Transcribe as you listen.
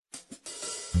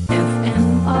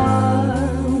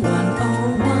FMR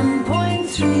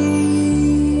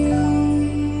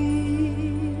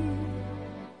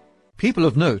 101.3. People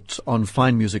of Note on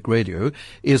Fine Music Radio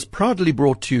is proudly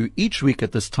brought to you each week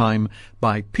at this time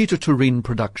by Peter Turin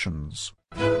Productions.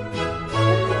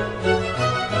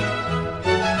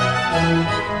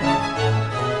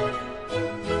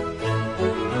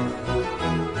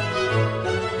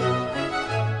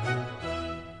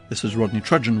 This is Rodney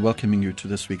Trudgeon welcoming you to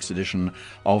this week's edition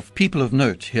of People of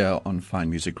Note here on Fine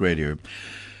Music Radio.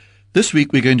 This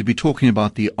week we're going to be talking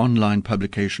about the online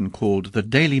publication called The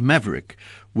Daily Maverick,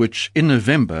 which in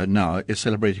November now is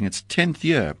celebrating its 10th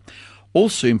year.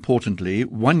 Also importantly,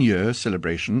 1 year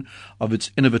celebration of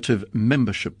its innovative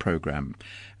membership program.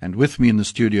 And with me in the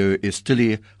studio is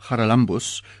Stili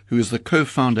Charalambous, who is the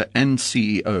co-founder and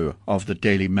CEO of The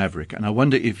Daily Maverick. And I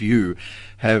wonder if you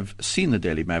have seen The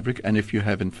Daily Maverick, and if you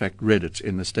have in fact read it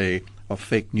in this day of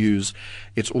fake news.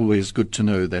 It's always good to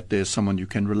know that there's someone you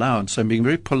can rely on. So I'm being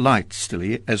very polite,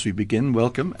 Stili, as we begin.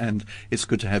 Welcome, and it's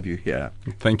good to have you here.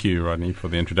 Thank you, Rodney, for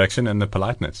the introduction and the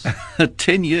politeness.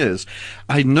 10 years.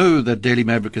 I know that Daily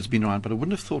Maverick has been around, but I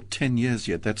wouldn't have thought 10 years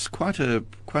yet. That's quite a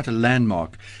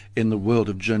landmark in the world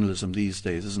of journalism these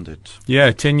days, isn't it?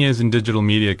 Yeah, 10 years in digital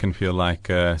media can feel like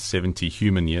 70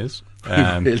 human years.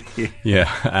 Really?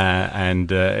 Yeah,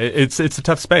 it's a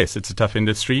tough space. It's a tough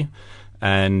industry.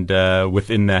 And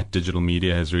within that, digital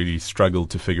media has really struggled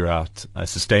to figure out a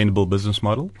sustainable business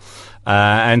model.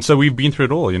 And so we've been through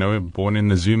it all. You know, we're born in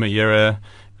the Zoomer era,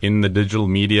 in the digital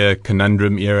media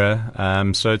conundrum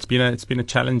era. So it's been a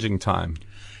challenging time.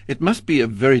 It must be a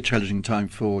very challenging time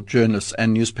for journalists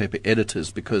and newspaper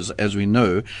editors because, as we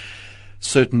know,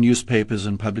 certain newspapers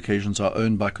and publications are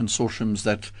owned by consortiums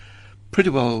that pretty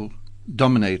well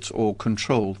dominate or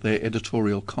control their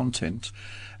editorial content.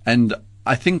 And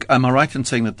I think, am I right in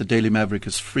saying that the Daily Maverick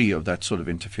is free of that sort of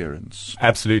interference?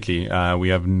 Absolutely. We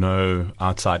have no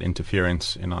outside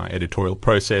interference in our editorial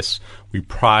process. We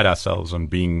pride ourselves on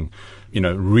being,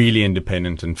 really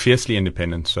independent and fiercely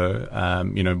independent. So,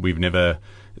 we've never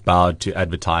bowed to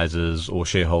advertisers or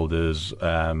shareholders,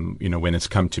 when it's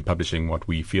come to publishing what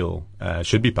we feel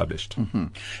should be published. Mm-hmm.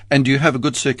 And do you have a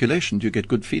good circulation? Do you get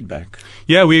good feedback?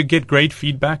 Yeah, we get great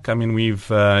feedback. I mean, we've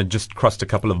just crossed a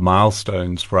couple of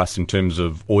milestones for us in terms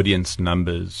of audience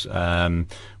numbers.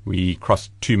 We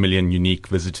crossed 2 million unique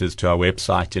visitors to our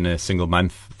website in a single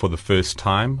month for the first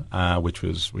time, which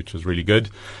was really good.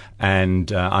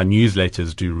 And our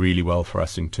newsletters do really well for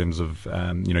us in terms of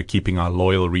keeping our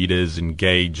loyal readers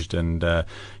engaged and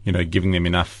giving them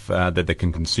enough that they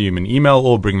can consume an email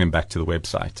or bring them back to the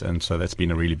website. And so that's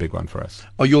been a really big one for us.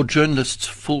 Are your journalists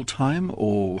full time,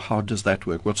 or how does that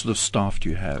work? What sort of staff do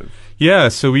you have? Yeah,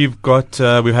 so we've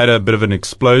had a bit of an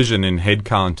explosion in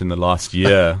headcount in the last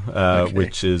year, Okay.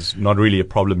 which is not really a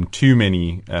problem too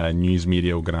many news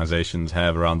media organizations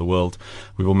have around the world.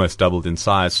 We've almost doubled in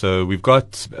size. So we've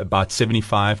got about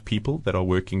 75 people that are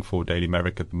working for Daily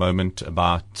Maverick at the moment.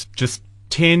 About just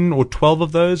 10 or 12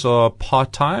 of those are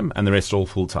part-time and the rest all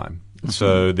full-time. Mm-hmm.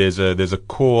 So there's a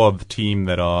core of the team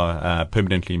that are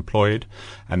permanently employed,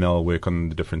 and they'll work on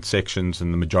the different sections,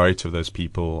 and the majority of those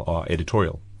people are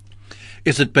editorial.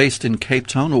 Is it based in Cape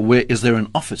Town, or where is there an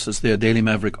office? Is there a Daily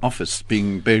Maverick office?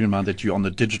 Bearing in mind that you're on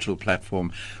the digital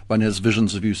platform, one has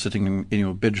visions of you sitting in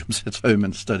your bedrooms at home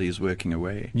and studies working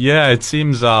away. Yeah, it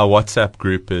seems our WhatsApp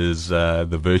group is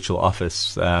the virtual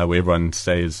office where everyone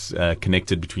stays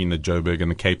connected between the Joburg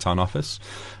and the Cape Town office.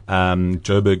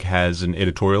 Joburg has an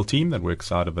editorial team that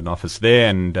works out of an office there,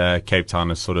 and Cape Town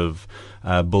has sort of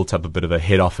built up a bit of a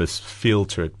head office feel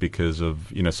to it because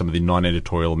of some of the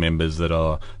non-editorial members that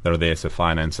are there, so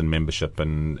finance and membership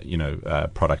and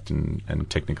product and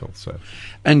technical. So,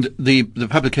 and the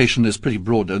publication is pretty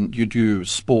broad, and you do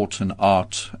sport and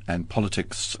art and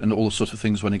politics and all sorts of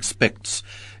things one expects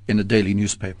in a daily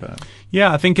newspaper.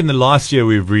 Yeah, I think in the last year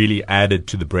we've really added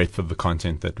to the breadth of the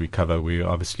content that we cover. We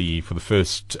obviously, for the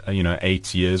first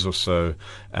 8 years or so,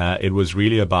 it was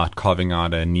really about carving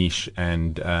out a niche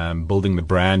and building the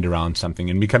brand around something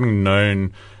and becoming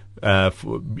known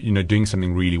for doing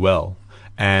something really well.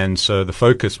 And so the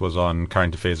focus was on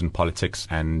current affairs and politics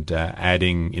and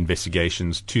adding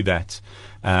investigations to that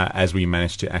as we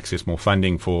managed to access more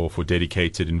funding for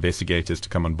dedicated investigators to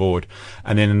come on board.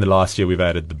 And then in the last year, we've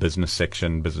added the business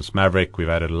section, Business Maverick. We've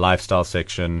added a lifestyle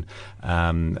section,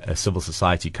 a civil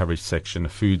society coverage section, a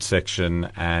food section,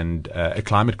 and a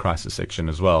climate crisis section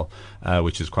as well,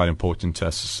 which is quite important to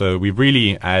us. So we've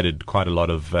really added quite a lot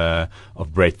of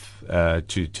breadth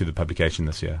to the publication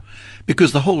this year.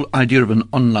 Because the whole idea of an an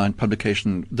online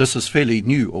publication, this is fairly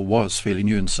new, or was fairly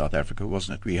new in South Africa,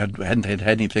 wasn't it? We hadn't had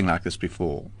anything like this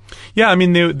before. Yeah, I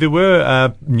mean, there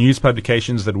were news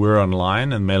publications that were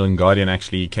online, and Mail and Guardian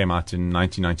actually came out in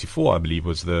 1994, I believe,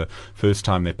 was the first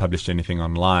time they published anything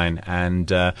online. And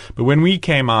but when we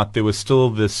came out, there was still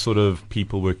this sort of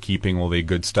people were keeping all their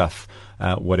good stuff,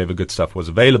 whatever good stuff was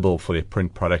available for their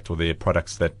print product or their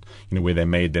products that, where they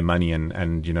made their money,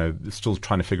 and still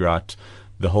trying to figure out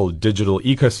the whole digital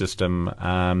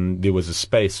ecosystem. There was a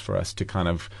space for us to kind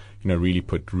of, really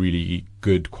put really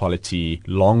good quality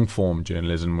long form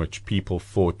journalism, which people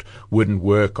thought wouldn't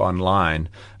work online,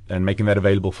 and making that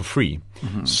available for free.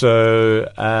 Mm-hmm. So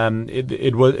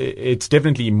it's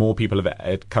definitely more people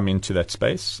have come into that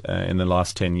space in the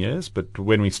last 10 years. But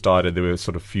when we started, there were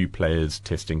sort of few players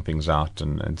testing things out,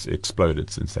 and it's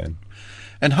exploded since then.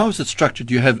 And how is it structured?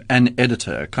 Do you have an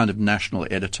editor, a kind of national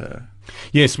editor?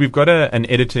 Yes, we've got an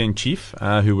editor-in-chief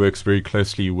who works very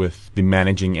closely with the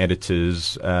managing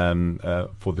editors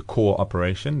for the core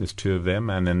operation. There's two of them,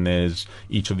 and then there's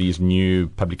each of these new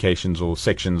publications or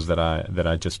sections that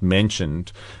I just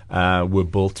mentioned were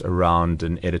built around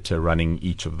an editor running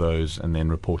each of those and then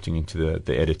reporting into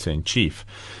the editor-in-chief.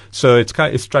 So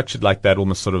it's structured like that,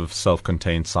 almost sort of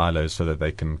self-contained silos, so that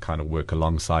they can kind of work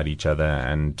alongside each other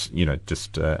and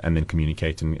and then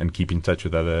communicate and keep in touch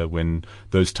with other when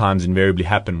those times invariably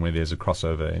happen where there's a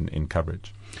crossover in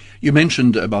coverage. You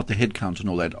mentioned about the headcount and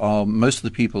all that. Are most of the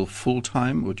people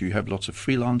full-time, or do you have lots of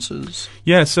freelancers?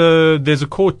 Yeah, so there's a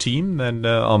core team that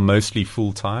are mostly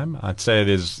full-time. I'd say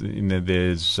there's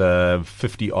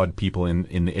 50-odd people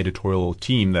in the editorial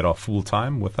team that are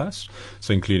full-time with us,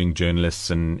 so including journalists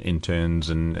and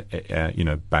interns and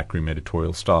backroom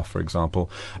editorial staff, for example.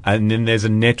 And then there's a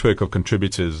network of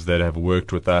contributors that have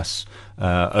worked with us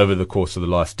over the course of the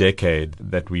last decade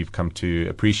that we've come to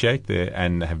appreciate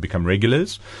and have become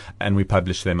regulars, and we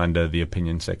publish them under the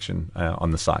opinion section on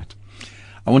the site.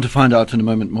 I want to find out in a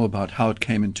moment more about how it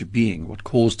came into being, what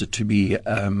caused it to be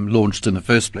launched in the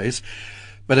first place.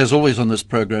 But as always on this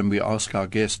program, we ask our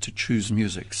guests to choose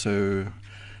music. So,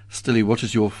 Stilly, what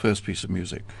is your first piece of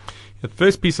music? The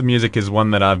first piece of music is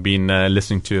one that I've been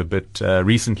listening to a bit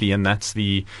recently, and that's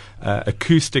the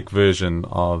acoustic version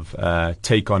of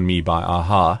 "Take on Me" by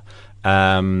a-ha.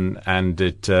 And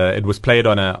it was played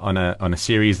on a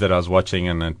series that I was watching,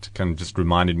 and it kind of just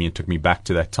reminded me. It took me back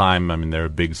to that time. I mean, they're a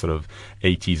big sort of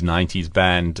 80s, 90s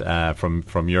band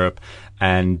from Europe,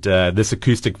 and this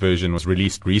acoustic version was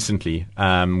released recently,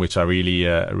 which I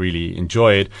really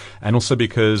enjoyed, and also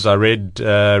because I read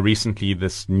recently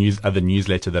this other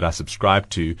newsletter that I subscribe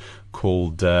to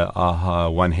called a-ha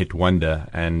One Hit Wonder,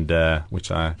 and which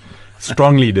I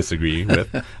strongly disagree with.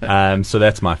 So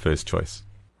that's my first choice.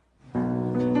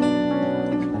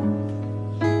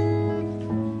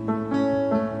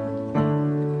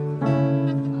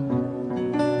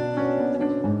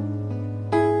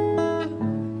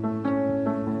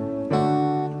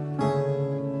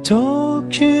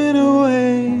 Talking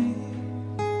away,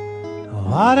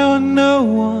 oh, I don't know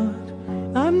what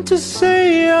I'm to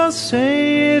say, I'll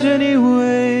say it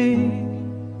anyway.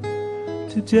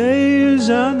 Today is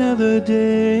another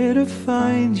day to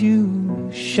find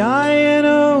you shying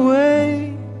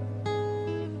away.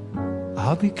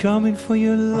 I'll be coming for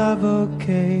your love,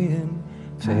 okay, and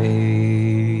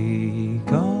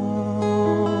take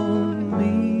on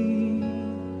me.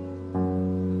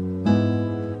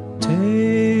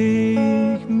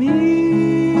 Take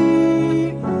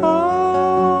me on.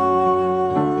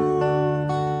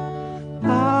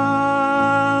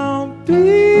 I'll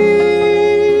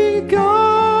be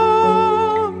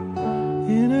gone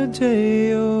in a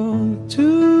day or two.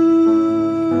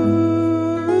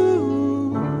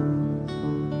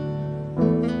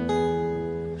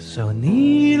 So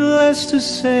needless to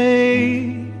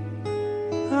say,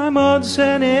 I'm odds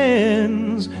and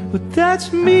ends, but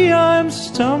that's me, I'm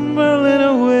stumbling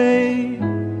away,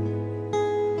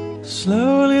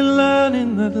 slowly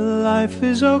learning that life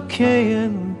is okay,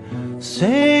 and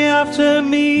say after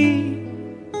me,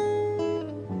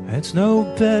 it's no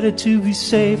better to be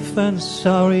safe than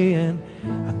sorry, and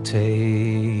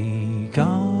take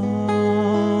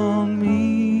on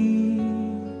me.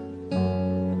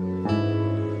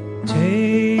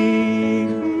 Take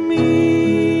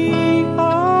me on.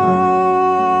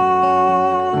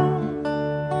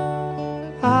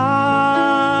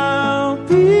 I'll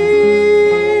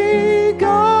be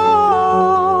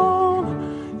gone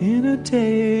in a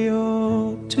day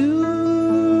or two.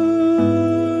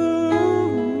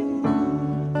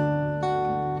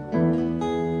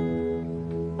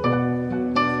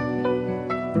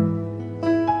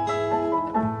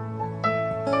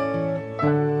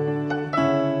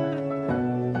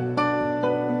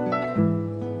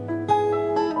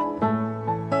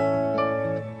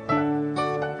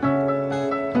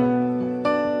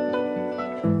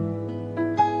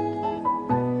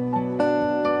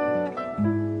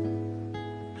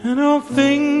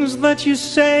 that you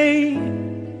say?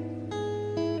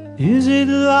 Is it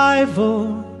life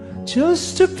or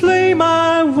just to play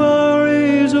my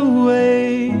worries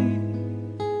away?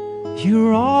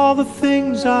 You're all the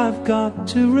things I've got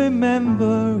to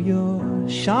remember. You're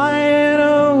shying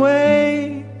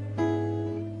away.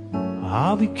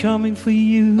 I'll be coming for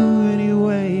you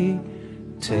anyway.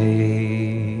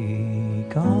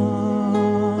 Take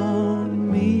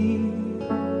on me.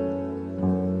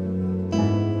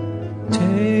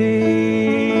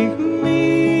 Take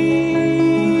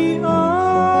me on.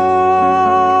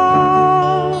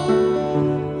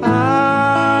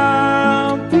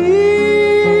 I'll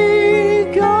be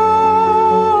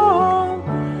gone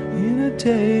in a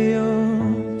day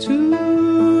or two.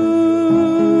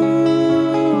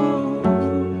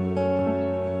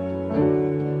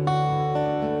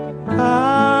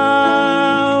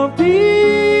 I'll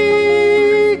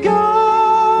be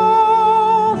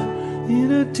gone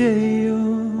in a day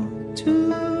or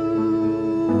two.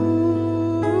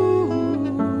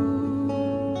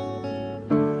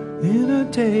 In a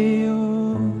day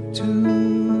or two.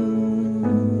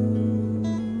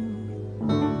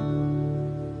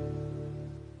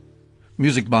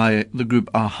 Music by the group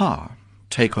Aha,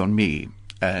 Take On Me,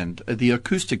 and the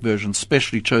acoustic version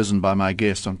specially chosen by my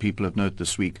guest on People of Note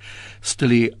this week,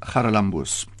 Stili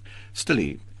Charalambous.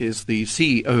 Stili is the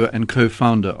CEO and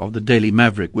co-founder of the Daily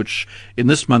Maverick, which in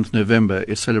this month, November,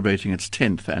 is celebrating its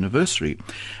 10th anniversary.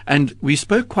 And we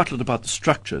spoke quite a lot about the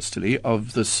structure, Stili,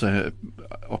 of this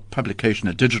publication,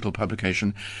 a digital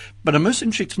publication. But I'm most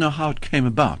interested to know how it came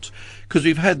about, because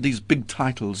we've had these big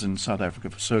titles in South Africa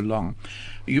for so long.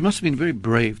 You must have been very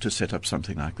brave to set up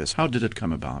something like this. How did it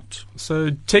come about?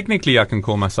 So technically I can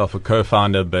call myself a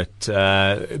co-founder, but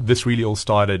this really all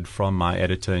started from my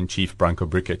editor-in-chief, Branko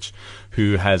Brikic,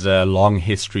 who has a long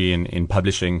history in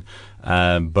publishing,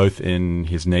 both in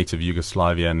his native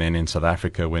Yugoslavia and then in South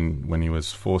Africa when he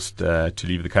was forced to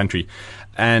leave the country.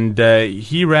 And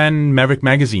he ran Maverick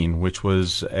Magazine, which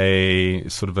was a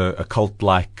sort of a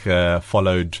cult-like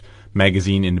followed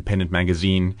magazine, independent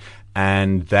magazine,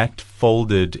 and that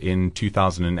folded in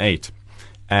 2008.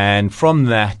 And from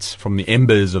the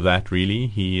embers of that, really,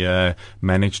 he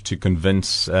managed to convince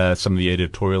some of the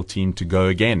editorial team to go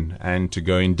again and to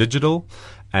go in digital.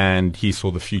 And he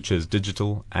saw the future as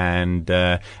digital, and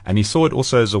he saw it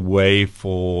also as a way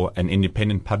for an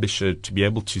independent publisher to be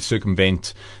able to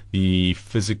circumvent the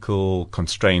physical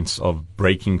constraints of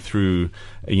breaking through,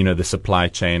 the supply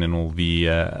chain and all the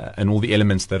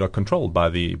elements that are controlled by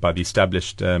the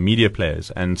established media players.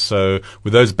 And so,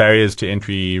 with those barriers to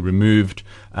entry removed,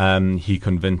 he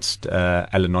convinced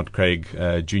Alan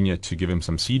Nodcraig Jr. to give him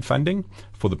some seed funding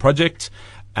for the project.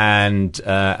 And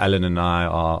Alan and I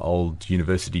are old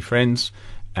university friends,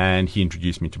 and he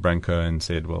introduced me to Branko and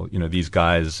said, well, these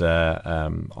guys are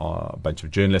a bunch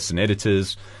of journalists and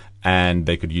editors, and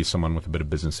they could use someone with a bit of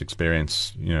business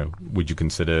experience. Would you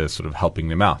consider sort of helping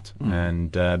them out?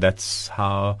 And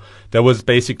that was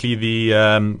basically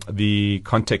the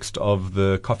context of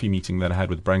the coffee meeting that I had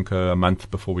with Branko a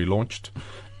month before we launched.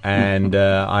 And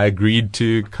I agreed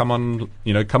to come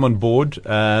on board,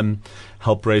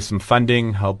 help raise some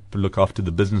funding, help look after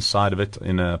the business side of it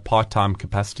in a part-time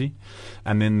capacity,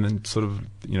 and then sort of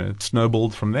it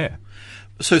snowballed from there.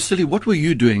 So, Stili, what were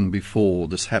you doing before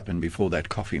this happened? Before that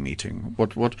coffee meeting,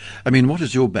 what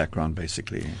is your background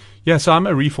basically? Yeah, so I'm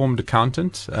a reformed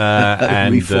accountant,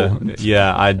 Reformed.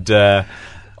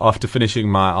 After finishing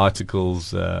my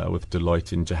articles with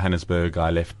Deloitte in Johannesburg, I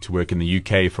left to work in the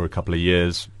UK for a couple of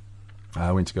years.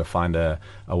 I went to go find a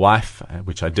wife,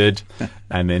 which I did,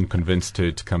 and then convinced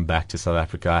her to come back to South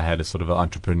Africa. I had a sort of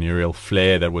entrepreneurial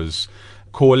flair that was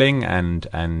calling and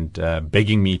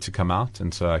begging me to come out,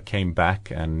 and so I came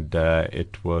back, and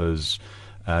it was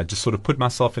just sort of put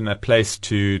myself in that place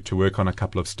to work on a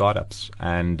couple of startups,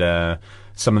 and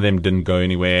some of them didn't go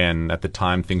anywhere, and at the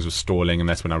time things were stalling, and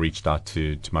that's when I reached out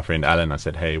to my friend Alan. I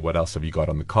said, hey, what else have you got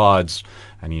on the cards?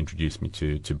 And he introduced me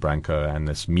to Branko and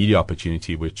this media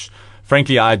opportunity, which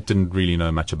frankly I didn't really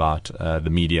know much about the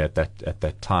media at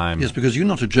that time. Yes, because you're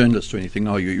not a journalist or anything,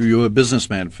 are you? You're a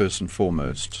businessman first and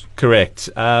foremost. Correct.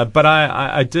 But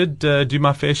I did do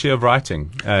my fair share of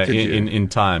writing in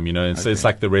time, and so it's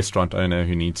like the restaurant owner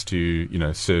who needs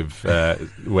to serve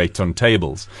wait on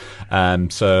tables.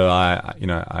 So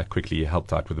I quickly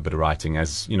helped out with a bit of writing,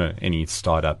 as any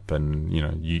startup, and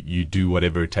you do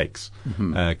whatever it takes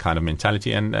kind of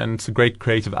mentality, and it's a great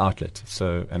creative outlet.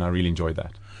 So, and I really enjoyed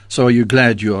that. So are you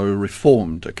glad you are a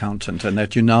reformed accountant and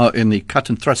that you're now in the cut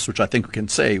and thrust, which I think we can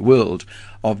say, world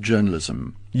of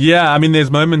journalism? Yeah, I mean,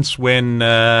 there's moments when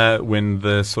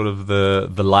the sort of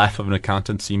the life of an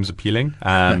accountant seems appealing.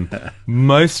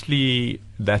 Mostly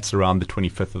that's around the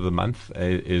 25th of the month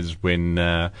is when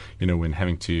when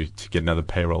having to get another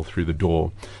payroll through the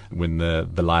door, when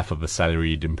the life of a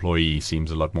salaried employee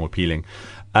seems a lot more appealing.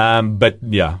 But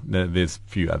yeah, there's a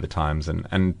few other times,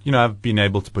 and I've been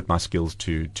able to put my skills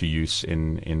to use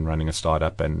in running a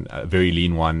startup, and a very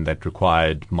lean one that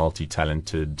required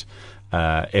multi-talented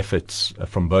efforts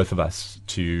from both of us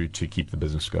to keep the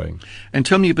business going. And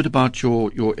tell me a bit about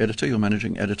your editor, your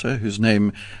managing editor, whose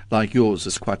name, like yours,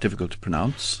 is quite difficult to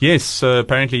pronounce. Yes, so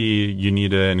apparently you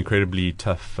need an incredibly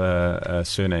tough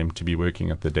surname to be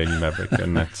working at the Daily Maverick,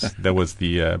 and that was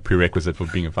the prerequisite for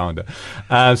being a founder.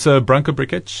 So Branko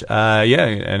Brikic,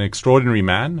 an extraordinary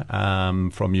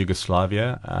man from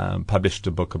Yugoslavia, published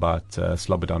a book about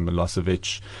Slobodan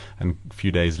Milosevic, and a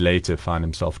few days later found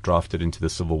himself drafted into the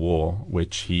Civil War,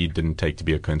 which he didn't take to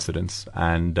be a coincidence,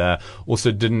 and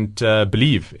also didn't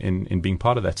believe in being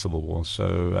part of that civil war.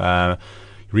 So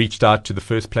reached out to the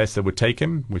first place that would take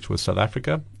him, which was South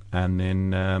Africa, and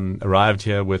then arrived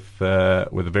here with a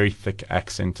very thick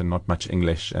accent and not much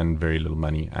English and very little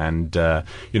money, and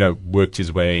worked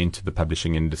his way into the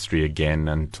publishing industry again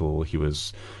until he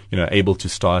was able to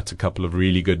start a couple of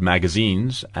really good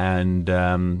magazines, and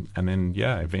then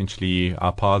eventually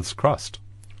our paths crossed.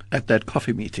 At that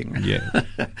coffee meeting. Yeah.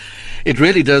 It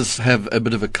really does have a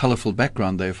bit of a colourful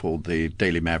background there for the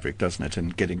Daily Maverick, doesn't it,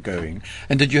 and getting going.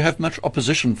 And did you have much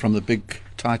opposition from the big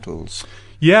titles?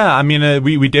 Yeah, I mean,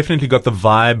 we definitely got the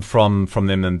vibe from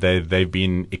them, and they've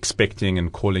been expecting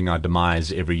and calling our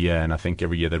demise every year. And I think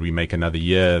every year that we make another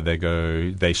year,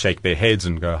 they shake their heads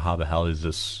and go, how the hell is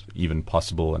this even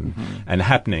possible and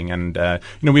happening? And,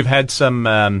 we've had some,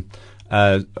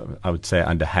 I would say,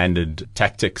 underhanded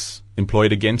tactics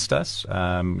employed against us.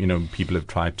 People have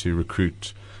tried to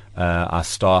recruit our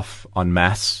staff en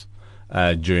masse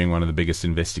during one of the biggest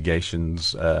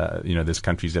investigations this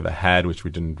country's ever had, which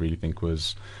we didn't really think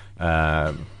was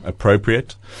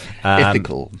appropriate,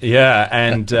 ethical. Yeah,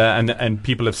 and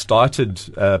people have started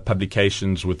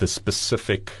publications with a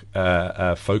specific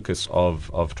focus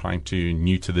of trying to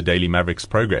neuter the Daily Maverick's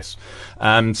progress.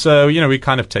 So we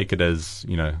kind of take it as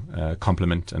a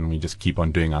compliment, and we just keep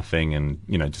on doing our thing, and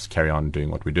just carry on doing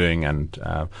what we're doing, and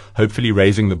hopefully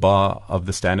raising the bar of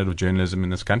the standard of journalism in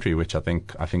this country, which I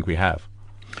think we have.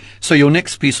 So your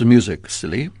next piece of music,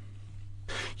 Silly.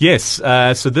 Yes,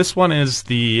 so this one is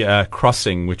the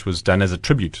Crossing, which was done as a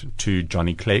tribute to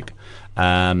Johnny Clegg.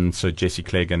 So Jesse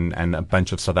Clegg and a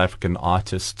bunch of South African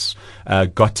artists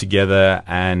got together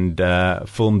and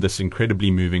filmed this incredibly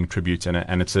moving tribute,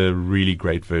 and it's a really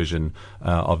great version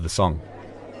of the song.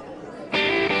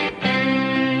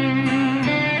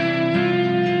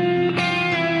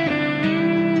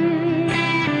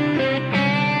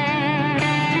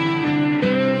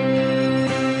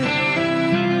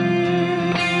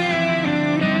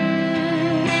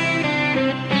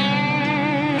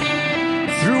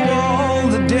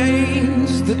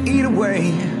 That eat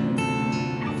away,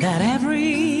 that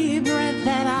every breath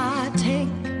that I take,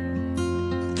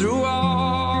 through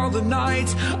all the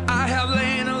nights I have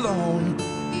lain alone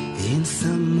in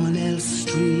someone else's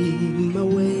dream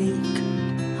awake.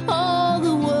 All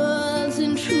the words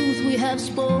and truth we have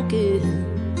spoken,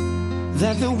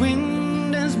 that the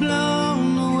wind has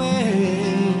blown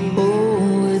away.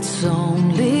 Oh, it's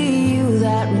only you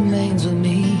that remains with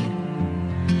me,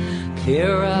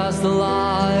 clear as the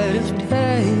light of day.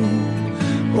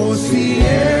 Oh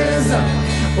Cieza,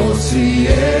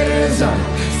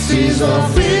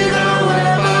 Sizofina we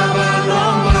baba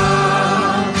noma.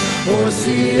 Oh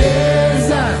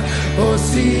Cieza,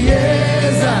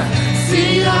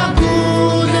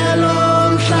 siyakudela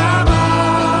umhlaba,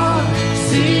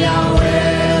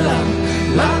 siyawela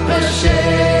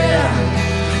lapesheya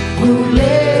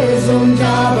kulezo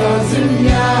ntaba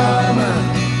zimnyama.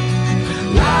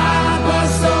 Lapha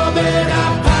sobeka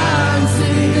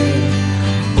phansi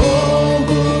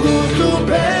okukuhlupheka.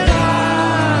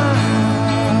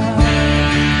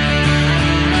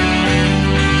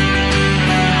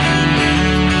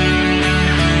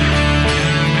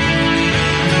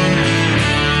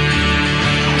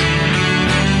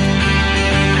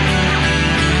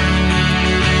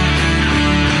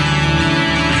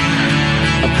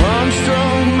 A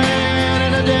palm-strong man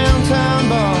in a downtown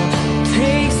bar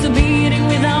Takes the beating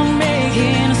without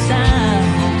making a sound.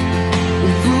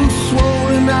 with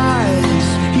blue-swollen eyes,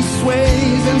 he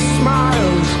sways and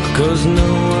smiles, 'cause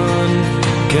no one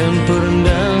can put him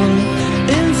down.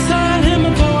 Inside him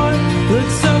a boy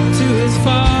looks up to his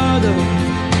father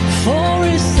for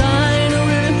his sign of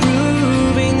an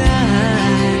improving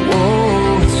eye.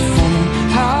 Oh,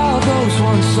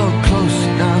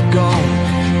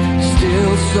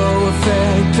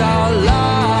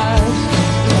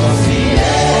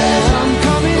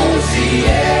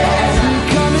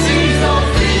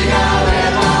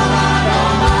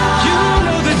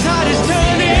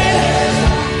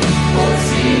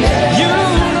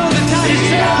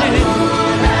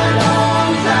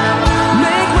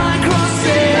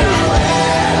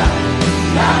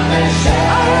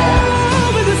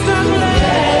 Over this dark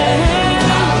land,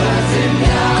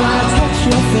 gonna touch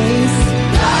your face.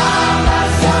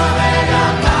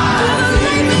 Gonna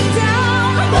lay me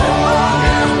down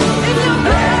in your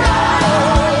bed.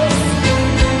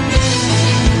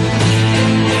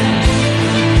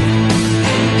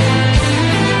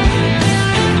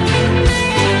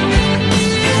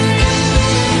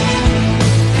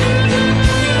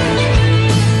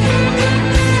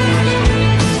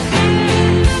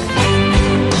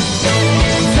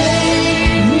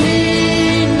 Take me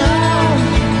now,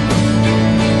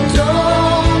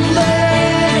 don't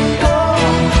let go.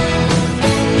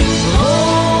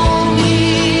 Hold me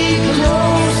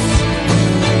close,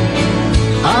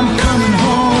 I'm coming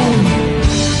home.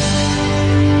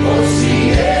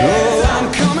 Oh, I'm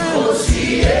coming.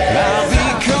 I'll be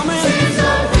coming.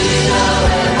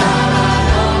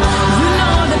 You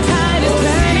know the tide is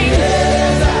turning.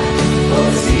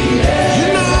 You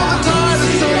know the tide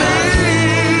is turning.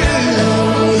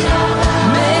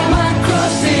 Make my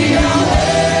crossing over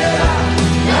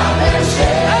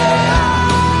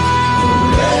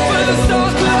the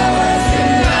dark land.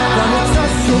 Gonna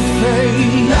touch your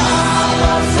face.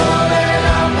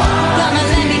 Gonna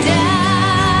lay me down in your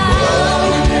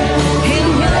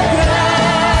grave.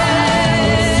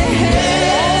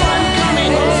 I'm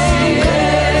coming home.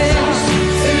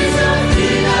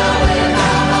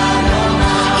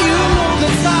 You know the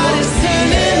tide is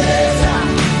turning. You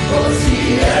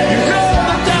know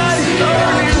the tide is turning.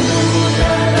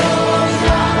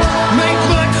 Make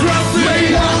my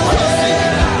crossing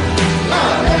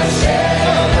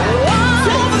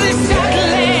over this dark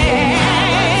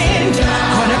land.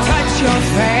 Gonna touch your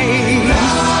face.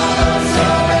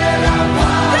 Gonna lay me down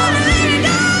in your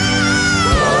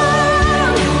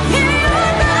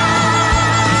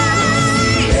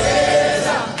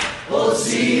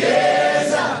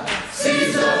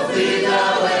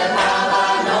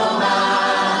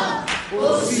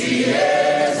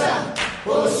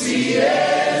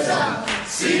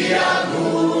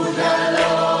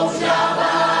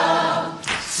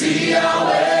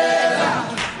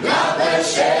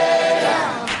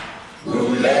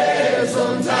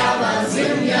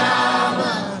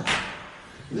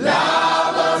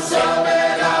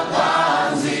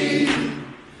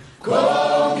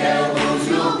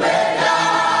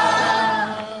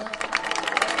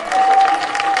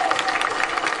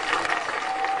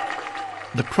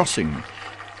The Crossing.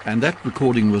 And that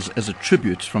recording was as a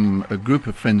tribute from a group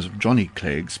of friends of Johnny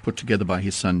Clegg's, put together by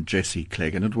his son Jesse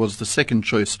Clegg. And it was the second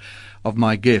choice of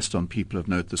my guest on People of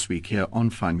Note this week here on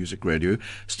Fine Music Radio,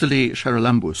 Stille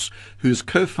Charalambous, who's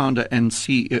co-founder and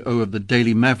CEO of the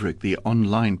Daily Maverick, the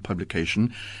online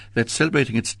publication that's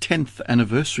celebrating its 10th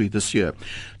anniversary this year.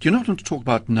 Do you not want to talk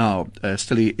about now,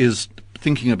 Stille, is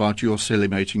thinking about your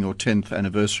celebrating your 10th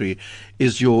anniversary,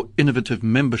 is your innovative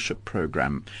membership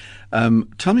program.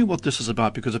 Tell me what this is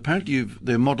about, because apparently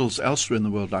there are models elsewhere in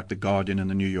the world like The Guardian and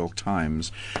The New York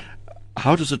Times.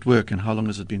 How does it work and how long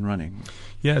has it been running?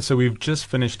 Yeah, so we've just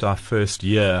finished our first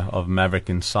year of Maverick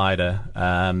Insider.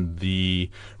 The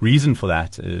reason for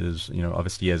that is,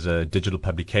 obviously as a digital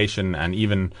publication, and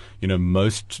even,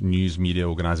 most news media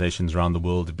organizations around the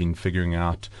world have been figuring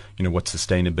out, what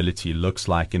sustainability looks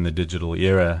like in the digital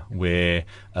era, where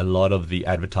a lot of the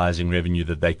advertising revenue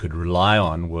that they could rely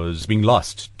on was being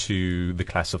lost to the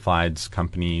classifieds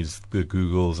companies, the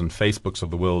Googles and Facebooks of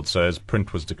the world. So as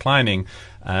print was declining,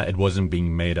 it wasn't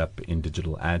being made up in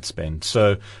digital ad spend.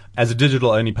 So as a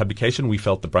digital-only publication, we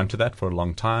felt the brunt of that for a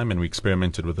long time, and we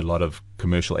experimented with a lot of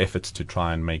commercial efforts to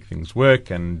try and make things work,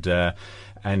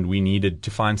 and we needed to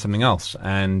find something else.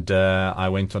 And I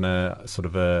went on a sort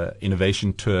of a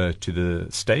innovation tour to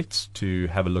the States to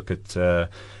have a look at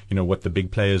what the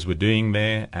big players were doing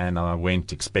there, and I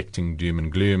went expecting doom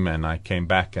and gloom, and I came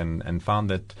back and found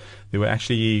that there were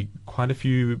actually quite a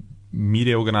few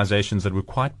media organizations that were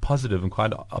quite positive and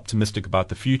quite optimistic about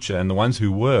the future, and the ones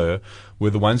who were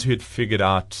the ones who had figured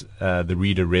out the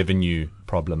reader revenue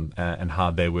problem and how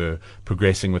they were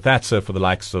progressing with that. So for the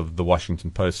likes of the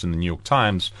Washington Post and the New York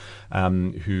Times,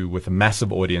 who with a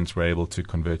massive audience were able to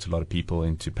convert a lot of people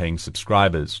into paying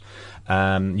subscribers.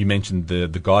 You mentioned the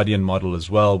Guardian model as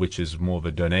well, which is more of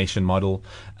a donation model.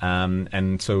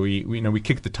 And so we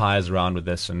kicked the tires around with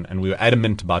this, and we were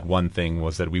adamant about one thing,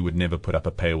 was that we would never put up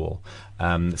a paywall.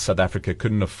 South Africa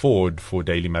couldn't afford for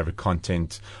Daily Maverick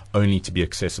content only to be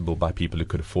accessible by people who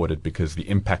could afford it, because the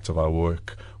impact of our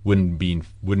work wouldn't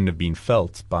have been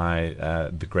felt by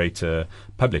the greater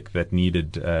public that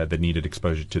needed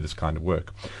exposure to this kind of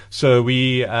work. So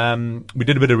we did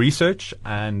a bit of research,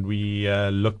 and we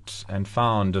looked and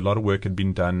found a lot of work had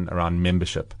been done around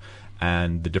membership.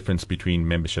 And the difference between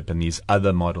membership and these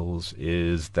other models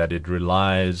is that it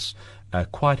relies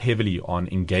quite heavily on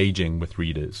engaging with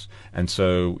readers. And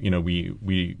so,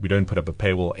 we don't put up a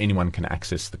paywall. Anyone can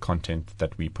access the content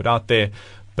that we put out there.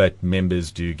 But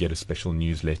members do get a special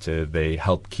newsletter. They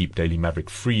help keep Daily Maverick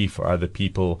free for other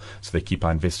people. So they keep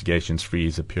our investigations free,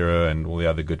 Zapiro, and all the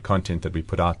other good content that we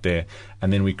put out there.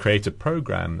 And then we create a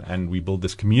program and we build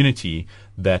this community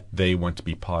that they want to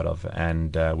be part of.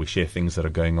 And we share things that are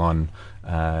going on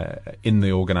in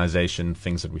the organization,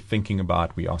 things that we're thinking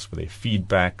about. We ask for their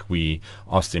feedback. We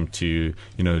ask them to,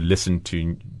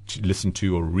 listen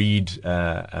to or read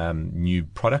new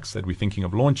products that we're thinking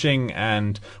of launching,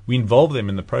 and we involve them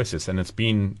in the process. And it's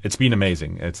been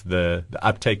amazing. It's the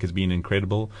uptake has been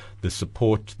incredible. The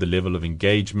support, the level of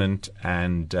engagement,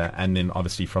 and then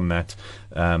obviously from that,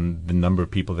 the number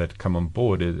of people that come on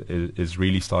board is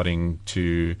really starting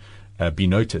to be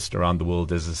noticed around the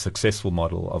world as a successful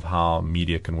model of how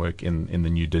media can work in the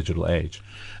new digital age.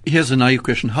 Here's a naive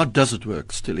question. How does it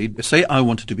work, Stilly? Say I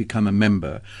wanted to become a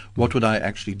member. What would I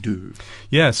actually do?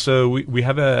 Yeah, so we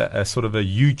have a sort of a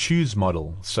you choose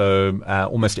model. So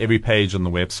almost every page on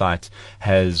the website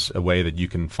has a way that you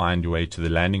can find your way to the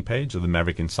landing page of the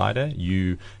Maverick Insider.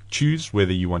 You choose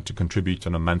whether you want to contribute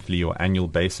on a monthly or annual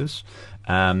basis,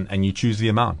 and you choose the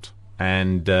amount.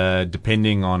 And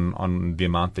depending on the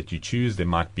amount that you choose, there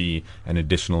might be an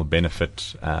additional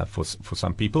benefit for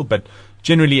some people. But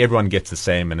generally, everyone gets the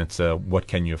same, and it's what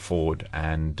can you afford,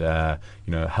 and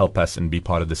help us and be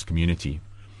part of this community.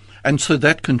 And so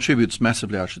that contributes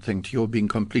massively, I should think, to your being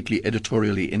completely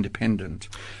editorially independent.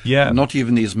 Yeah. Not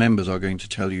even these members are going to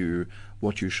tell you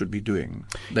what you should be doing.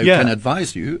 They can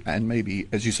advise you and maybe,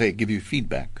 as you say, give you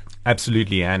feedback.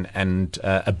 Absolutely, and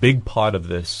a big part of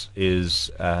this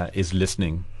is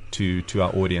listening to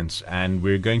our audience, and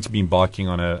we're going to be embarking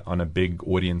on a big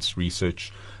audience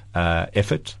research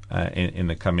effort in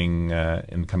the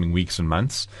coming weeks and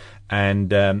months, and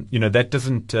that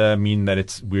doesn't mean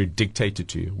that we're dictated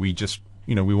to. We just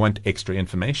we want extra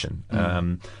information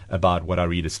about what our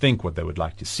readers think, what they would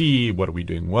like to see, what are we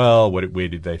doing well, where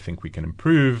do they think we can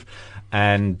improve,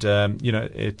 and they're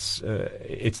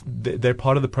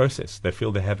part of the process. They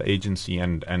feel they have agency,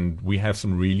 and we have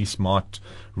some really smart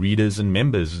readers and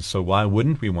members. So why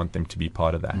wouldn't we want them to be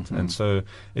part of that? Mm-hmm. And so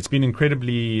it's been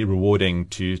incredibly rewarding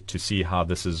to see how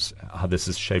this is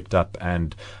shaped up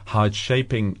and how it's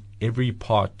shaping every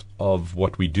part of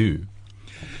what we do.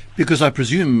 Because I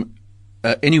presume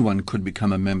anyone could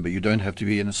become a member. You don't have to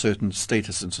be in a certain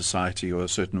status in society or a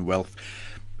certain wealth.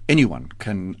 Anyone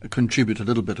can contribute a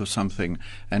little bit of something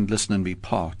and listen and be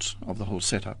part of the whole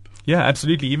setup. Yeah,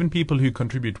 absolutely. Even people who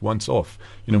contribute once off.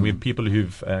 We have people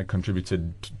who've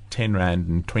contributed 10 Rand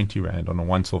and 20 Rand on a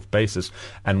once-off basis,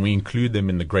 and we include them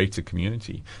in the greater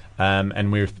community.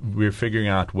 And we're figuring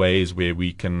out ways where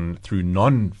we can, through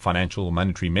non-financial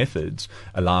monetary methods,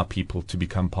 allow people to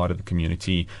become part of the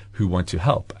community who want to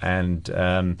help.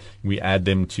 And we add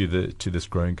them to this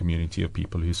growing community of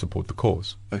people who support the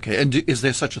cause. Okay. And is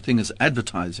there such a thing as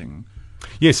advertising?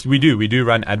 Yes, we do. We do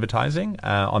run advertising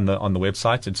on the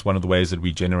website. It's one of the ways that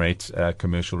we generate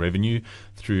commercial revenue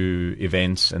through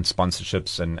events and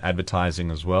sponsorships and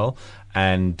advertising as well.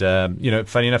 And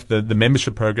funny enough, the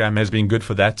membership program has been good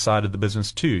for that side of the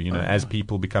business too. As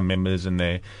people become members and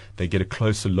they get a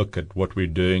closer look at what we're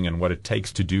doing and what it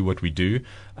takes to do what we do.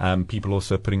 People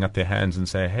also putting up their hands and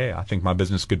say, hey, I think my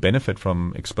business could benefit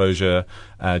from exposure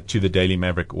to the Daily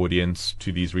Maverick audience,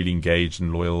 to these really engaged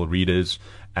and loyal readers.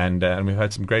 And we've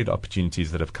had some great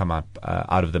opportunities that have come up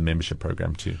out of the membership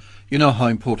program too. You know how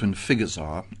important figures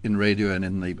are in radio and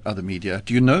in the other media.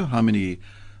 Do you know how many,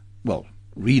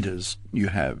 readers you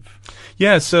have?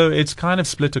 Yeah, so it's kind of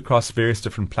split across various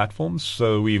different platforms.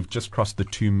 So we've just crossed the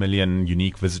 2 million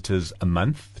unique visitors a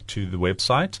month to the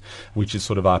website, which is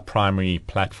sort of our primary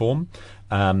platform.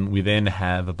 We then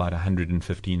have about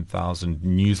 115,000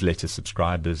 newsletter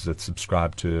subscribers that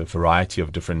subscribe to a variety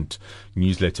of different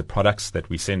newsletter products that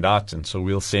we send out. And so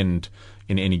we'll send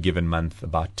in any given month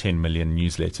about 10 million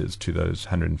newsletters to those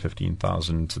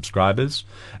 115,000 subscribers.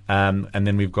 And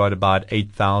then we've got about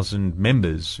 8,000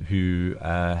 members who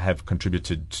have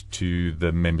contributed to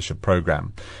the membership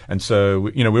program. And so,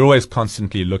 we're always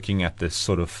constantly looking at this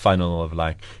sort of funnel of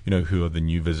who are the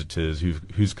new visitors,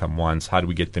 who's come once, how do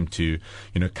we get them to,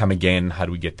 come again, how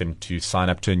do we get them to sign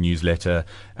up to a newsletter,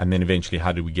 and then eventually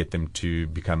how do we get them to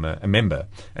become a member.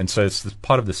 And so it's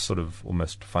part of this sort of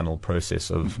almost funnel process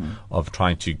of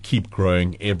trying to keep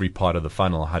growing every part of the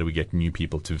funnel. How do we get new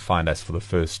people to find us for the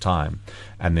first time?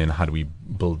 And then how do we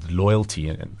build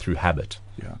loyalty through habit?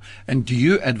 Yeah. And do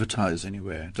you advertise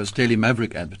anywhere? Does Daily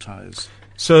Maverick advertise?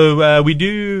 So we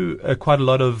do quite a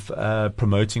lot of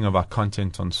promoting of our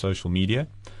content on social media.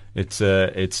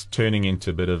 It's turning into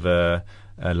a bit of a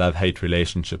love-hate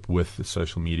relationship with the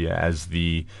social media as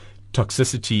the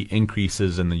toxicity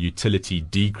increases and the utility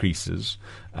decreases.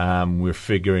 We're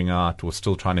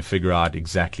still trying to figure out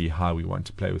exactly how we want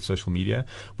to play with social media.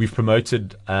 We've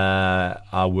promoted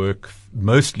our work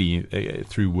mostly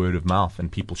through word of mouth and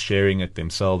people sharing it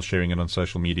themselves, sharing it on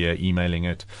social media, emailing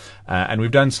it. And we've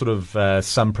done sort of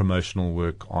some promotional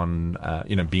work on,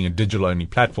 being a digital-only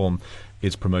platform,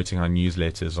 is promoting our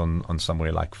newsletters on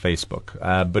somewhere like Facebook.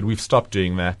 But we've stopped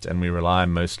doing that, and we rely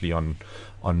mostly on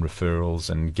referrals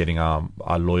and getting our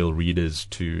loyal readers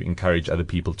to encourage other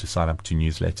people to sign up to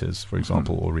newsletters, for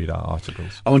example, or read our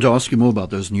articles. I want to ask you more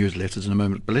about those newsletters in a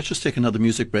moment, but let's just take another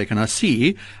music break. And I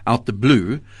see, out the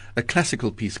blue, a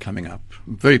classical piece coming up.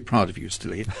 I'm very proud of you,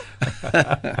 Stilly.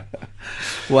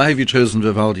 Why have you chosen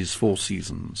Vivaldi's Four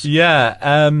Seasons?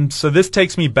 Yeah, so this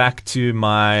takes me back to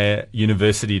my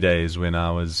university days when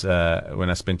I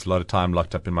spent a lot of time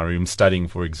locked up in my room studying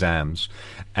for exams.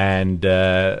 And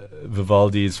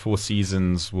Vivaldi's Four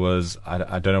Seasons was,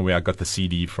 I don't know where I got the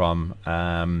CD from,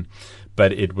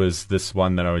 but it was this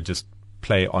one that I would just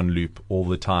play on loop all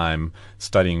the time,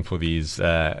 studying for these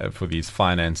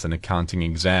finance and accounting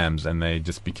exams, and they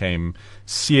just became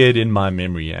seared in my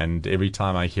memory. And every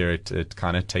time I hear it, it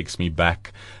kind of takes me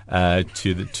back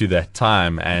to that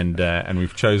time. And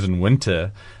we've chosen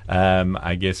Winter,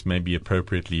 I guess maybe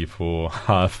appropriately for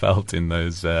how I felt in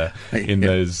those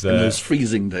those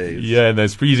freezing days. Yeah, in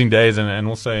those freezing days, and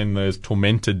also in those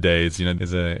tormented days.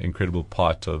 There's an incredible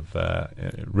part of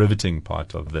riveting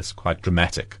part of this, quite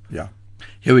dramatic. Yeah.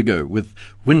 Here we go with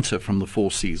Winter from the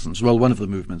Four Seasons. Well, one of the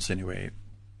movements anyway.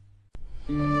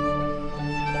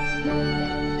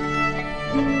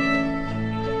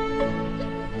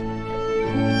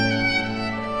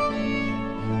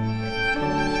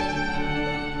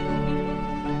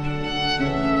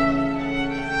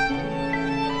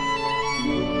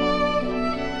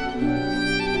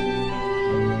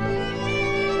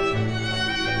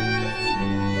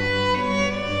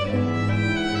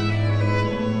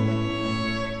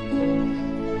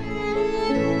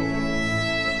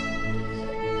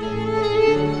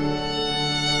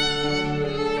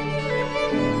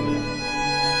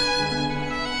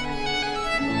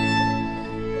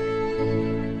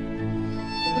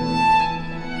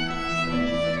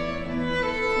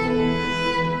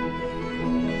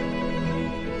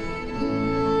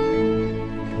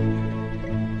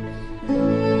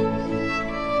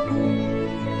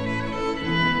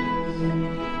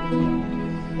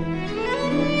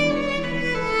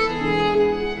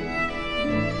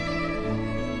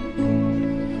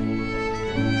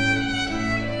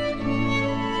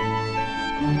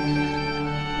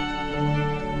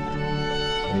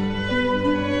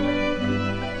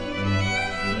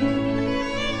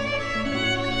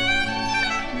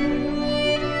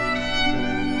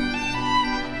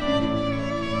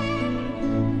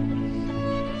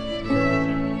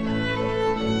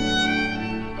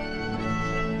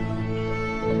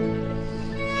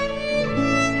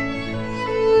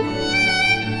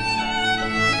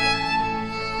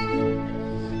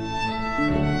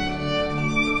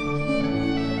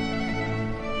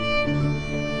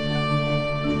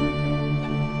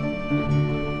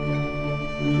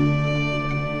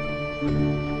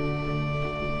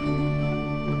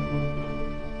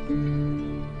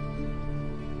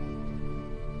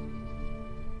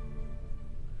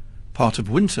 Part of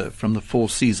Winter from the Four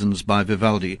Seasons by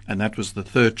Vivaldi, and that was the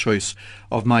third choice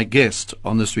of my guest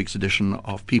on this week's edition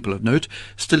of People of Note,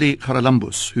 Stili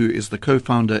Charalambous, who is the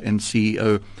co-founder and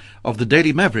CEO of the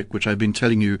Daily Maverick, which I've been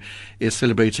telling you is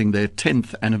celebrating their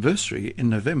 10th anniversary in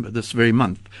November, this very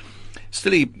month.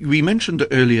 Stili, you mentioned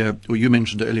earlier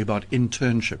about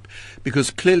internship, because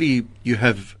clearly you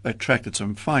have attracted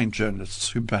some fine journalists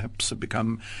who perhaps have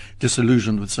become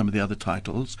disillusioned with some of the other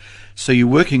titles. So you're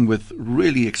working with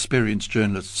really experienced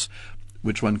journalists,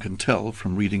 which one can tell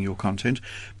from reading your content.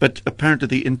 But apparently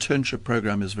the internship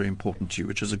program is very important to you,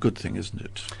 which is a good thing, isn't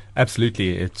it?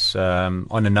 Absolutely. It's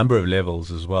on a number of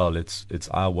levels as well. It's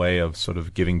our way of sort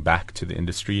of giving back to the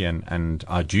industry and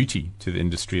our duty to the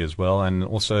industry as well. And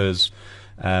also as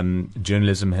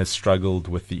journalism has struggled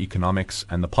with the economics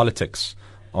and the politics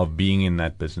of being in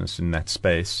that business, in that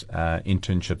space,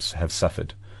 internships have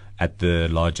suffered. At the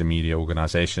larger media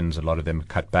organizations, a lot of them have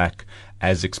cut back.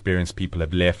 As experienced people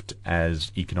have left,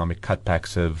 as economic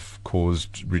cutbacks have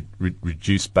caused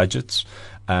reduced budgets,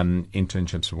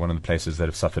 internships are one of the places that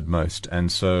have suffered most.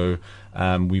 And so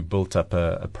we built up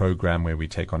a program where we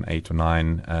take on 8 or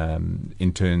 9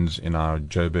 interns in our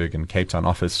Joburg and Cape Town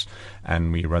office,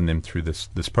 and we run them through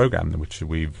this program, which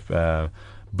we've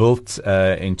built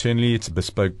internally. It's a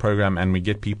bespoke program, and we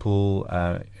get people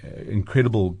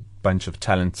incredible bunch of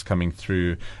talents coming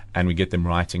through, and we get them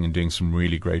writing and doing some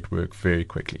really great work very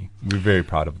quickly. We're very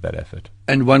proud of that effort.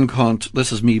 And one can't,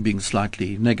 this is me being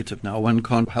slightly negative now, one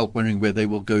can't help wondering where they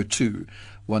will go to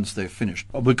once they're finished,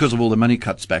 because of all the money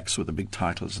cuts backs with the big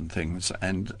titles and things,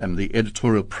 and the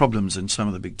editorial problems in some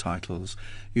of the big titles.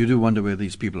 You do wonder where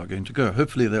these people are going to go.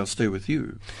 Hopefully they'll stay with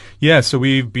you. Yeah, so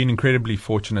we've been incredibly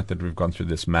fortunate that we've gone through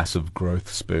this massive growth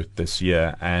spurt this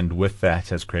year, and with that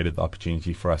has created the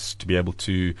opportunity for us to be able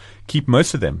to keep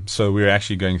most of them. So we're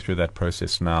actually going through that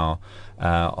process now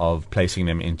of placing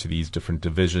them into these different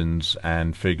divisions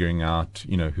and figuring out,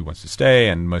 who wants to stay,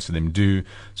 and most of them do.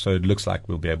 So it looks like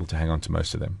we'll be able to hang on to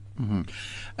most of them. Mm-hmm.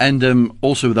 And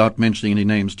also, without mentioning any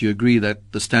names, do you agree that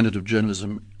the standard of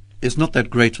journalism is not that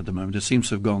great at the moment? It seems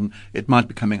to have gone, it might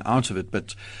be coming out of it,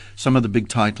 but some of the big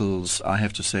titles, I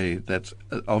have to say, that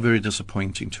are very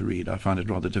disappointing to read. I find it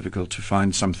rather difficult to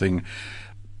find something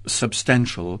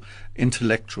substantial,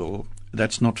 intellectual,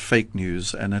 that's not fake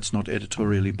news and that's not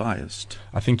editorially biased.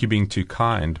 I think you're being too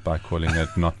kind by calling it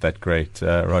not that great,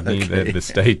 Rodney. Okay. The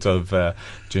state of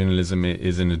journalism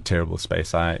is in a terrible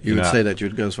space. You would say that.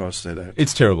 You'd go as far as to say that.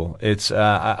 It's terrible.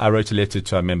 I wrote a letter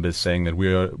to our members saying that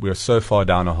we're so far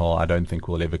down a hole, I don't think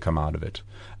we'll ever come out of it.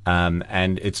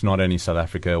 And it's not only South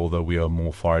Africa, although we are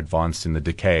more far advanced in the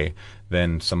decay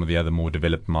than some of the other more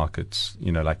developed markets,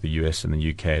 like the US and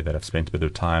the UK that I've spent a bit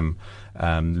of time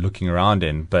looking around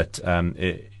in. But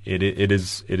it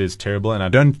is terrible, and I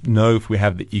don't know if we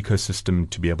have the ecosystem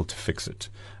to be able to fix it.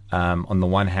 On the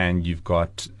one hand, you've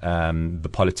got the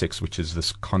politics, which is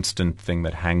this constant thing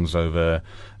that hangs over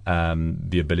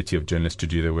the ability of journalists to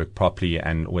do their work properly,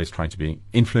 and always trying to be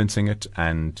influencing it.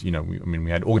 And we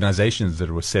had organizations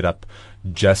that were set up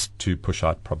just to push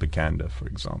out propaganda, for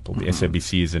example. The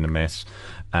SABC is in a mess,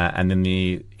 and then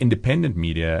the independent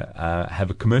media have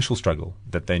a commercial struggle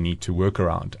that they need to work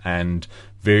around, and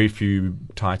very few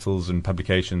titles and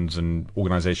publications and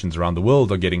organizations around the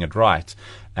world are getting it right.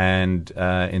 And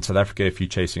in South Africa, if you're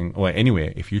chasing, or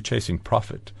anywhere, if you're chasing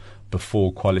profit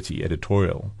before quality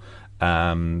editorial,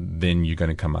 then you're going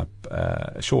to come up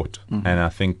short. Mm-hmm. And I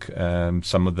think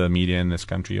some of the media in this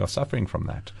country are suffering from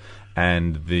that.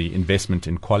 And the investment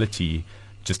in quality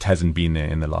just hasn't been there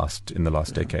in the last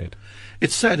decade.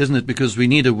 It's sad, isn't it? Because we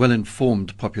need a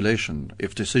well-informed population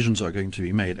if decisions are going to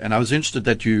be made. And I was interested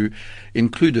that you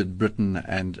included Britain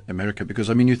and America, because,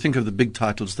 you think of the big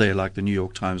titles there, like the New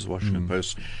York Times, Washington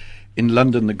Post. In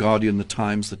London, the Guardian, the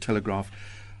Times, the Telegraph.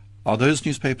 Are those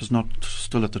newspapers not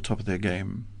still at the top of their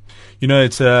game?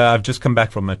 I've just come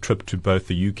back from a trip to both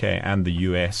the UK and the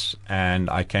US, and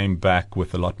I came back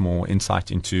with a lot more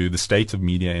insight into the state of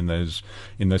media in those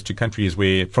two countries,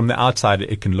 where from the outside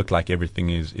it can look like everything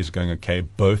is going okay.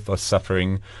 Both are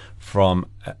suffering from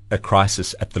a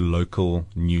crisis at the local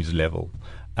news level.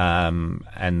 And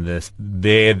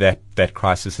that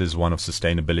crisis is one of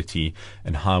sustainability,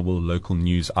 and how will local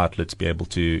news outlets be able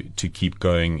to keep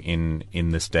going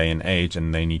in this day and age,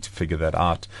 and they need to figure that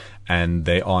out, and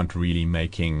they aren't really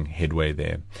making headway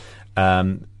there.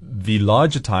 The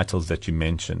larger titles that you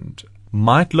mentioned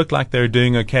might look like they're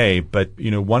doing okay, but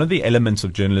one of the elements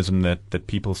of journalism that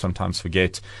people sometimes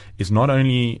forget is not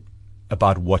only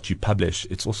about what you publish,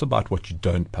 it's also about what you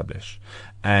don't publish.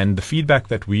 And the feedback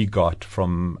that we got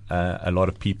from a lot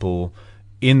of people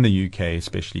in the UK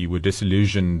especially were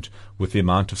disillusioned with the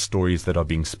amount of stories that are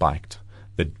being spiked,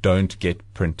 that don't get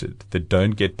printed, that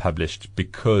don't get published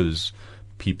because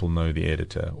people know the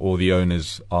editor, or the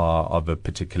owners are of a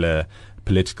particular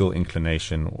political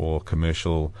inclination or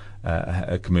commercial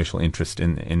interest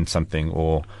in something,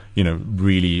 or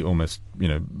really almost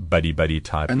buddy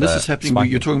type. And this is happening.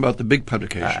 You're talking about the big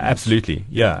publications. Absolutely,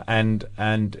 yeah. And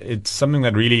it's something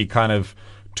that really kind of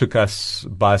took us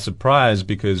by surprise,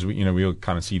 because we'll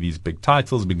kind of see these big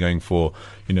titles been going for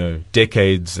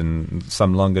decades and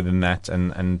some longer than that,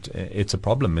 and it's a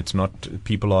problem. It's not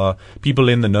people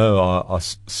in the know are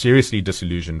seriously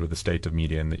disillusioned with the state of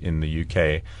media in the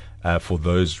UK. For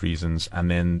those reasons.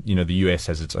 And then, the US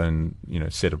has its own,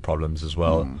 set of problems as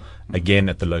well, again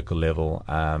at the local level.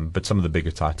 But some of the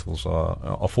bigger titles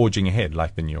are forging ahead,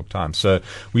 like the New York Times. So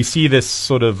we see this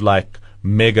sort of like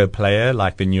mega player,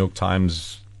 like the New York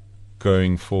Times,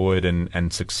 going forward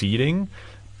and succeeding.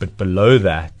 But below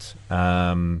that,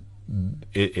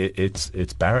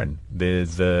 it's barren.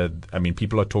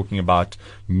 People are talking about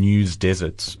news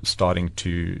deserts starting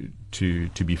to to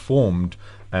be formed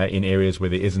in areas where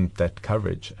there isn't that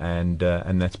coverage, and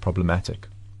that's problematic.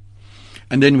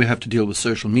 And then we have to deal with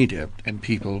social media and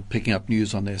people picking up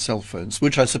news on their cell phones,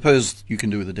 which I suppose you can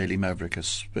do with the Daily Maverick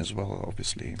as well,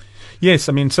 obviously. Yes,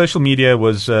 I mean, social media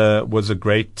was a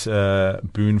great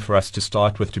boon for us to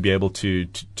start with, to be able to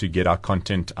get our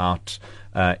content out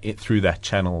through that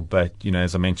channel. But,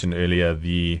 as I mentioned earlier,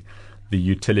 the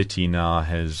utility now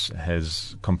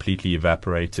has completely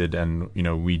evaporated, and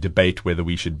we debate whether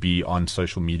we should be on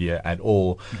social media at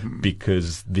all,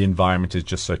 because the environment is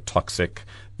just so toxic.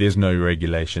 There's no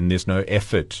regulation. There's no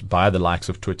effort by the likes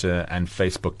of Twitter and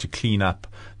Facebook to clean up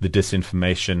the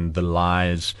disinformation, the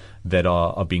lies that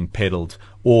are being peddled.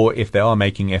 Or if they are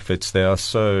making efforts, they are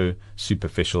so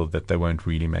superficial that they won't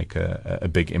really make a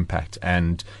big impact.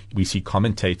 And we see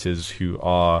commentators who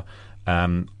are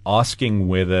asking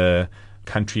whether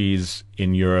countries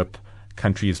in Europe,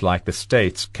 countries like the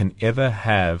States, can ever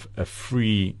have a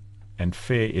free and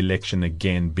fair election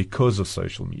again because of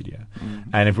social media.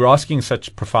 And if we're asking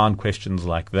such profound questions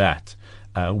like that,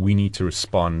 we need to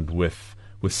respond with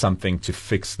something to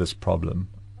fix this problem.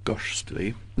 Gosh,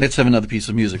 Steve. Let's have another piece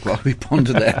of music while we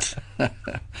ponder that.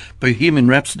 Bohemian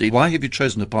Rhapsody. Why have you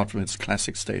chosen, apart from its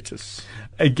classic status?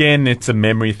 Again, it's a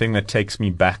memory thing that takes me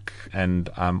back,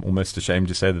 and I'm almost ashamed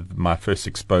to say that my first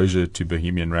exposure to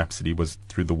Bohemian Rhapsody was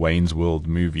through the Wayne's World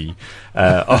movie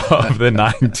of the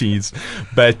 90s.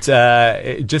 But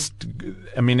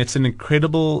it's an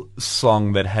incredible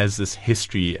song that has this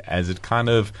history, as it kind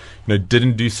of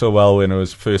didn't do so well when it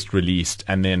was first released,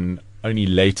 and then only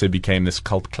later became this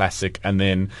cult classic, and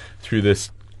then through this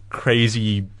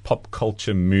crazy pop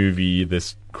culture movie,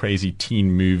 this crazy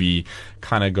teen movie,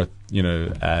 kind of got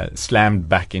slammed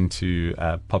back into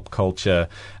pop culture.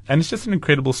 And it's just an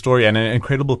incredible story and an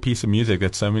incredible piece of music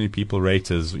that so many people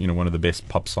rate as one of the best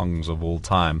pop songs of all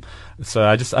time. So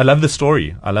I love the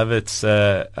story. I love its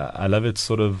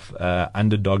sort of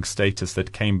underdog status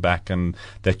that came back and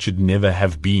that should never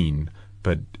have been,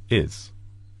 but is.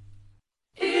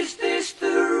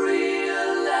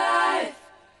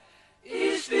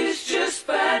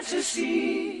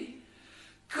 Fantasy,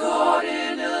 caught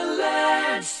in a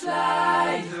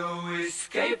landslide, no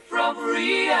escape from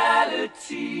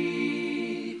reality.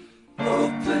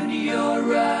 Open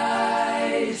your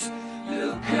eyes,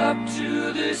 look up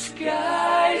to the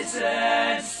skies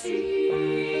and see.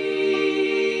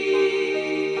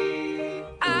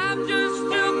 I'm just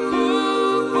a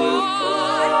poor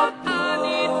boy, I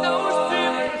need no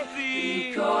sympathy,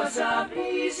 because I'm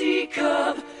easy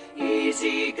come,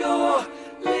 easy go.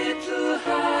 Little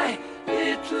high,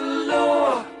 little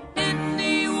low.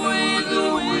 Any way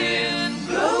the wind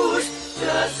blows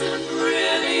doesn't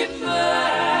really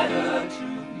matter to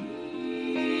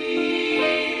me.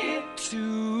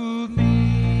 To me.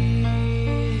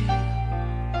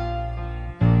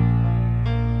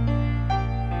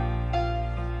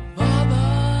 Mama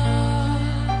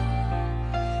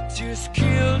just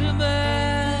killed a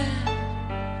man,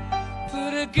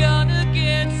 put a gun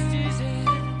against his head.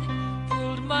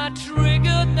 My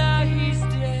trigger, now he's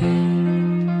dead.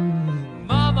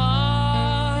 Mama,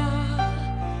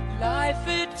 life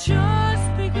had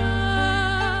just begun,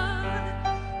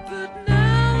 but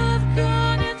now I've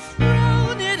gone and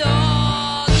thrown it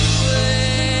all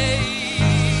away.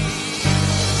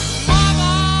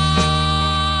 Mama,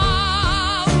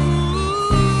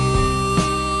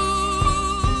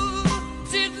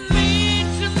 didn't mean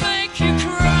to make you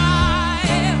cry.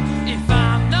 If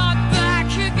I'm not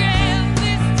back again,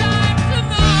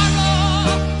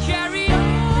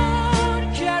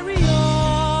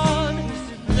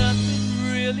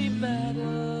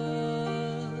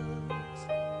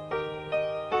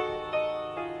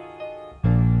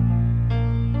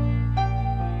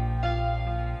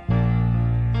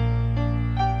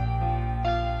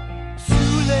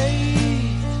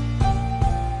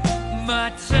 my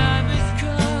time has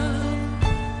come,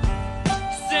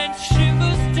 sent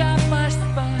shivers down my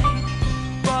spine,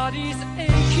 body's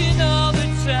aching all the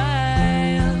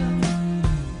time.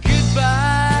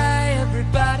 Goodbye,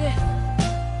 everybody,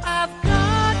 I've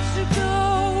got to go,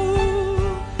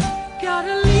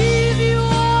 gotta leave you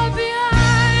all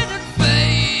behind and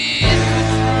face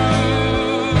the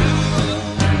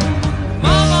truth.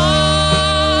 Mama,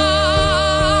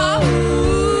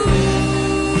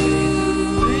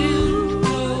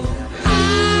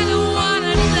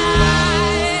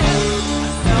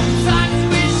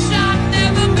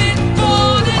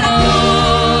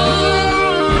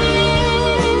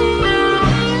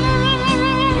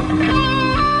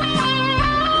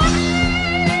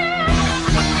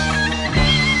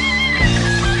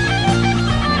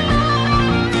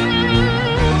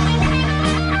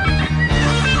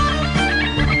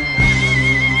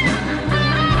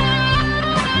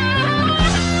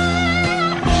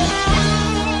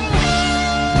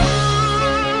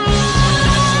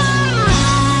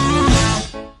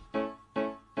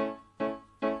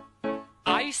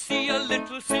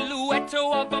 little silhouette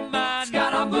of a man.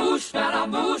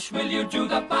 Scaramouche, will you do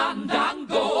the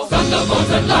fandango? Thunderbolt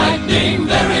and lightning,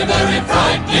 very, very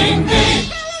frightening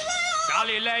me.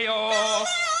 Galileo,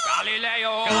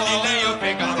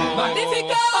 Figaro.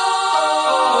 Magnifico!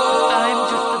 I'm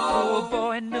just a poor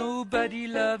boy, nobody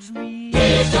loves me.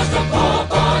 He's just a poor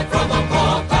boy from a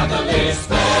poor family,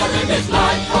 sparing his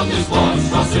life from this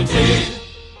monstrosity.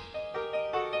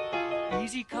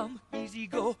 Easy come, easy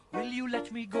go, will you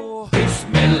let me go?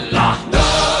 Bismillah,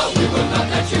 no, we will not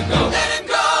let you go. Let him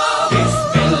go!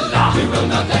 Bismillah, we will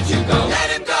not let you go. Let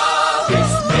him go!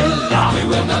 Bismillah, we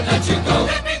will not let you go.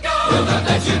 Let me go! We'll not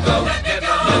let you go. Let me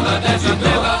go! We'll not let you go.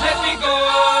 Never let me go.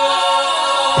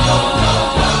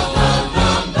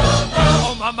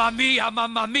 Oh, mamma mia,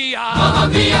 mamma mia. Mamma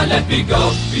mia, let me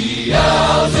go.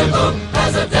 Beelzebub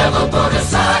has a devil put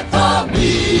aside for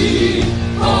me.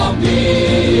 For me.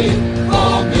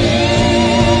 For me.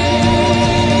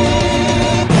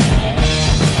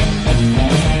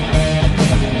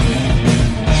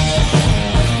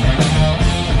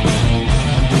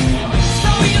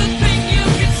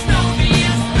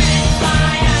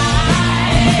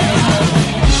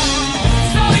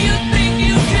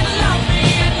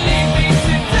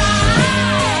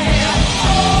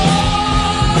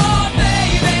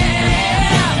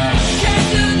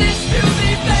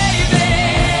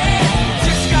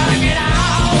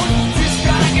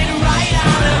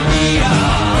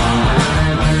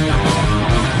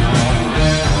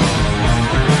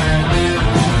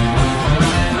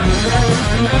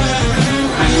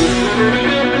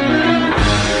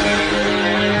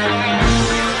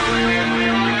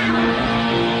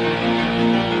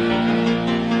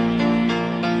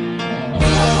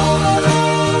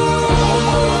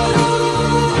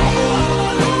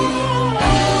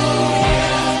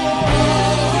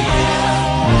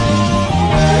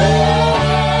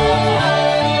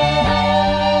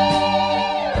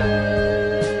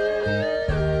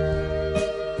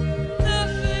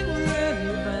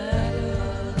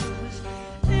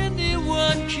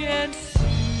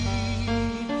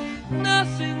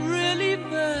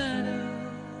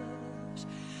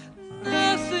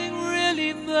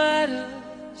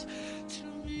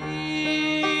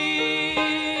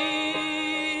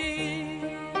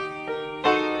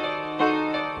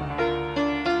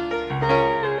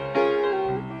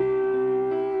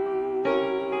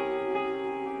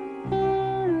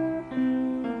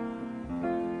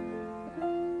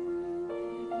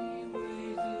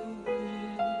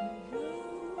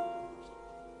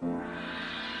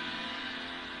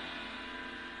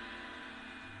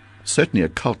 Certainly a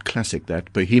cult classic,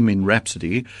 that Bohemian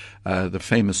Rhapsody, the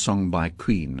famous song by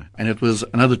Queen. And it was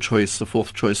another choice, the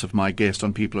fourth choice of my guest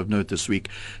on People of Note this week,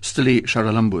 Stili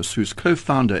Charalambous, who's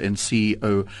co-founder and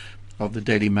CEO of the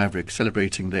Daily Maverick,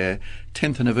 celebrating their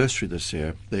 10th anniversary this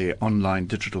year, their online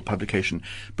digital publication.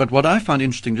 But what I found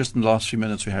interesting, just in the last few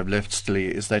minutes we have left,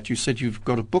 Stili, is that you said you've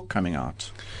got a book coming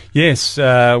out. Yes,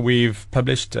 we've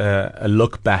published a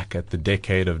look back at the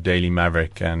decade of Daily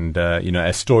Maverick, and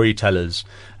as storytellers,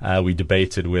 we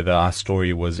debated whether our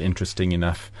story was interesting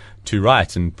enough to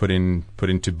write and put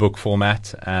into book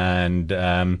format. And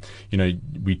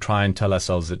we try and tell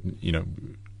ourselves that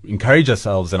encourage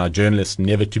ourselves and our journalists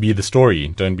never to be the story.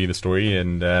 Don't be the story.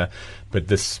 And but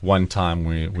this one time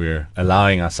we're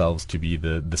allowing ourselves to be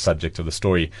the subject of the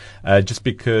story, just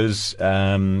because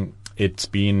it's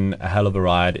been a hell of a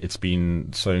ride. It's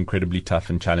been so incredibly tough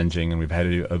and challenging, and we've had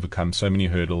to overcome so many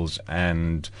hurdles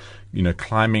and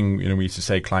climbing, we used to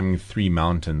say climbing 3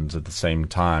 mountains at the same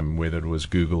time, whether it was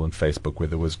Google and Facebook,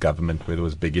 whether it was government, whether it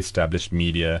was big established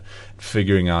media,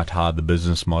 figuring out how the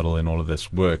business model and all of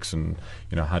this works, and,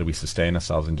 how do we sustain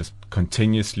ourselves, and just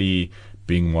continuously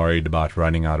being worried about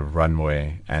running out of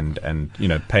runway and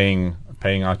paying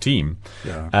our team.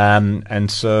 Yeah.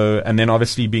 And then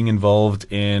obviously being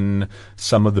involved in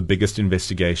some of the biggest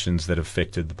investigations that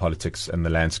affected the politics and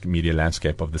the media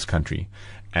landscape of this country.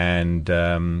 And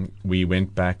we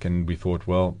went back and we thought,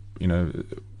 well,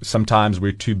 sometimes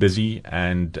we're too busy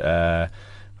and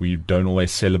we don't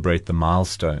always celebrate the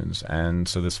milestones. And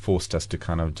so this forced us to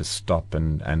kind of just stop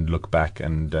and look back.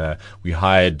 And we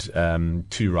hired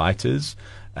 2 writers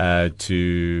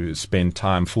to spend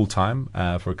time full-time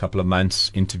for a couple of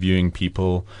months interviewing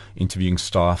people, interviewing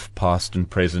staff, past and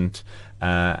present,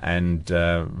 and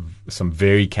some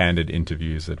very candid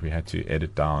interviews that we had to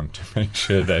edit down to make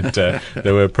sure that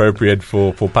they were appropriate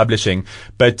for publishing.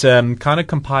 But kind of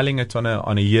compiling it on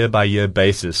a year-by-year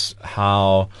basis,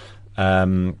 how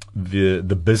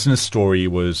the business story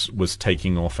was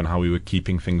taking off and how we were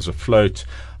keeping things afloat,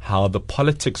 how the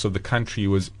politics of the country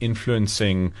was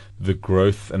influencing the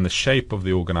growth and the shape of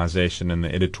the organization and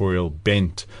the editorial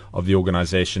bent of the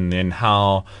organization, then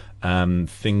how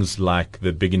things like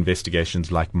the big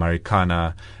investigations like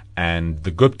Marikana and the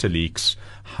Gupta leaks,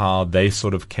 how they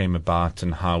sort of came about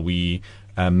and how we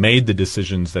made the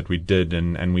decisions that we did.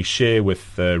 And we share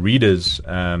with readers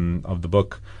of the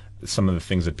book some of the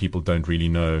things that people don't really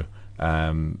know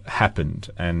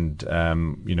happened. And,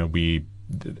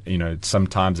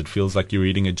 sometimes it feels like you're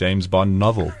reading a James Bond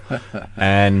novel.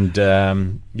 And,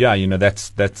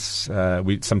 that's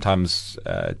we sometimes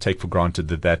take for granted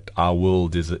that our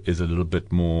world is a little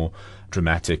bit more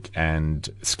dramatic and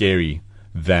scary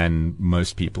than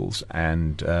most people's.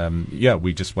 And,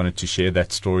 we just wanted to share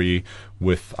that story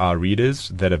with our readers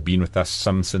that have been with us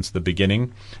since the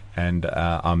beginning, and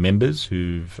our members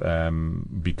who've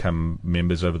become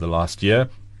members over the last year.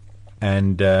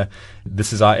 And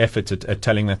this is our effort at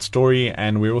telling that story.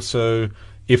 And we're also,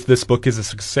 if this book is a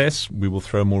success, we will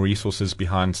throw more resources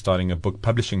behind starting a book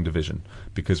publishing division,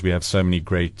 because we have so many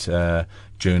great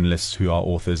journalists who are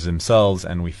authors themselves,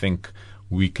 and we think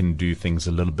we can do things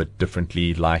a little bit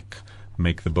differently, like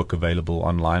make the book available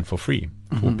online for free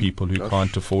for people who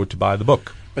can't afford to buy the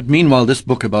book. But meanwhile, this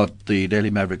book about the Daily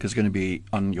Maverick is going to be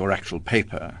on your actual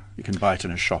paper. You can buy it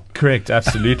in a shop. Correct,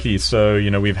 absolutely. So,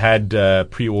 we've had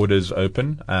pre-orders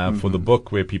open for the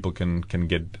book where people can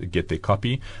get their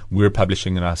copy. We're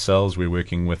publishing it ourselves. We're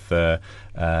working with a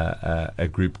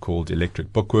group called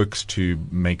Electric Bookworks to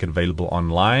make it available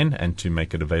online and to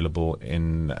make it available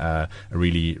in a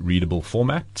really readable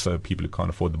format, so people who can't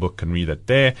afford the book can read it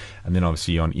there, and then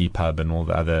obviously on EPUB and all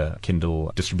the other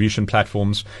Kindle distribution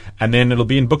platforms. And then it'll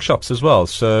be in bookshops as well.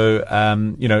 So,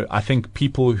 I think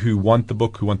people who want the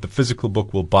book, who want the physical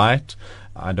book, will buy it.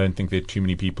 I don't think there are too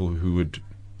many people who would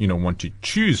want to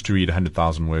choose to read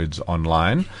 100,000 words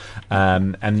online.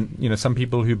 And some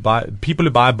people who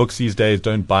buy books these days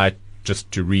don't buy it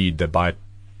just to read. They buy it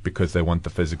because they want the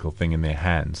physical thing in their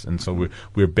hands. And so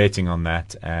we're betting on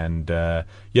that. And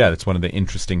that's one of the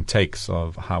interesting takes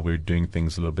of how we're doing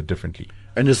things a little bit differently.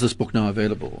 And is this book now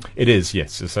available? It is,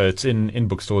 yes. So it's in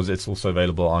bookstores. It's also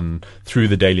available through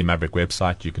the Daily Maverick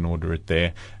website. You can order it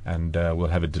there, and we'll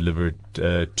have it delivered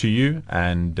to you.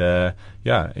 And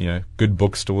good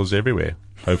bookstores everywhere,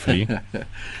 hopefully.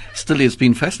 Still, it's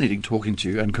been fascinating talking to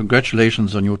you, and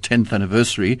congratulations on your 10th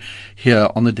anniversary here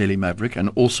on the Daily Maverick, and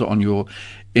also on your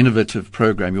innovative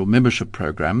program, your membership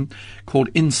program called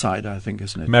Insider, I think,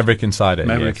 isn't it? Maverick Insider.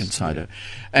 Maverick yes. Insider.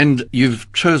 And you've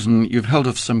held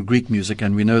off some Greek music,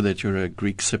 and we know that you're a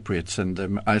Greek Cypriot,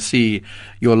 and I see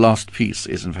your last piece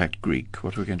is in fact Greek.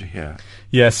 What we're going to hear?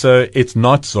 Yeah, so it's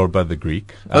not Zorba the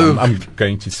Greek. I'm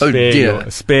going to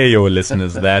spare your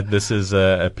listeners that. This is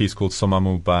a piece called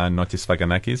Somamu by Notis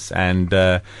Vaganakis, and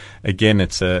again,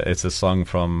 it's a song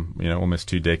from almost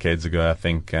 2 decades ago, I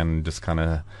think, and just kind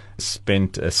of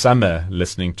spent a summer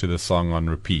listening to the song on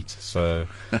repeat. So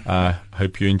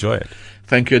hope you enjoy it.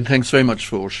 Thank you, and thanks very much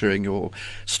for sharing your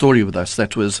story with us.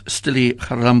 That was Stili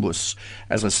Charalambous,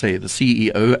 as I say, the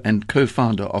CEO and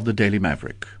co-founder of the Daily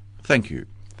Maverick. Thank you.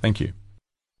 Thank you.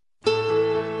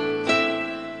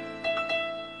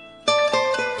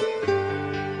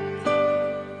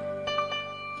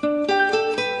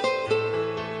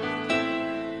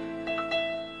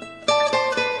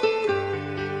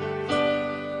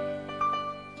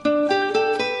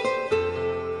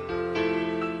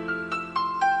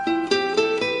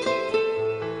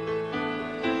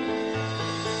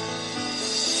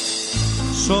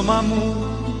 Σώμα μου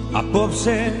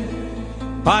απόψε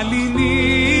πάλι νίκησες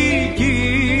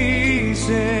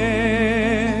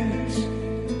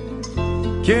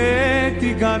και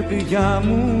την καρδιά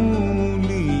μου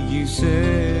λύγησες.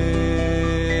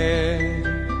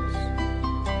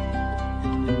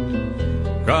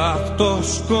 Καυτό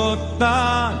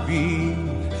σκοτάδι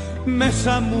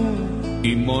μέσα μου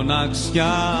η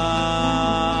μοναξιά,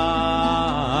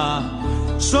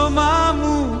 σώμα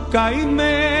μου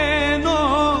καημένο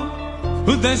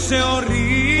δεν σε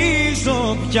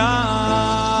ορίζω πια.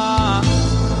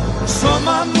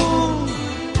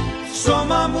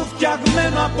 Σώμα μου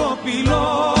φτιαγμένο από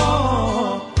πυλό,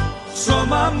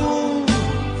 σώμα μου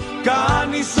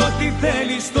κάνεις ό,τι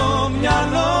θέλεις στο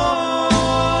μυαλό.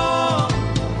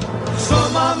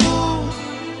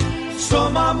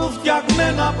 Σώμα μου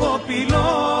φτιαγμένο από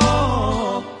πυλό,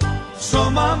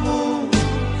 σώμα μου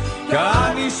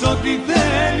κάνεις ό,τι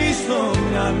θέλεις στο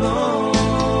μυαλό.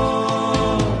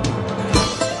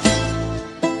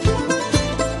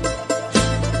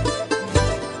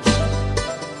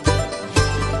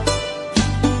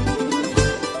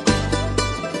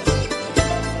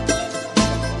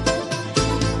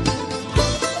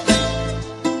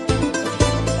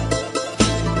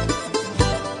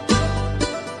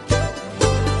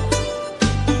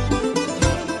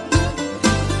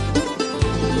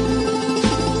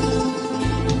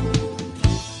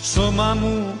 σώμα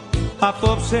μου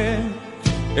απόψε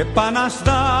επαναστάτησε,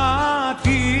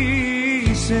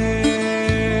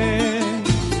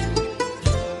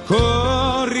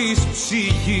 χωρίς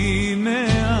ψυχή με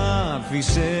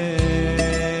άφησες.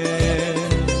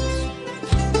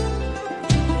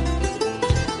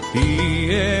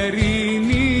 Οι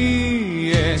ερηνίες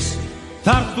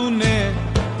θα'ρθουνε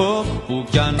όπου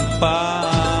κι αν πας,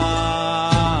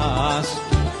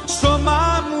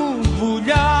 σώμα μου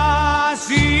βουλιάζεις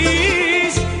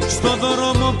στο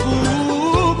δρόμο που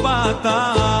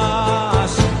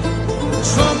πατάς.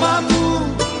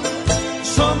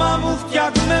 Σώμα μου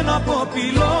φτιαγμένο από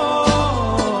πυλό,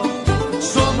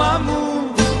 σώμα μου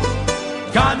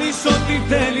κάνεις ό,τι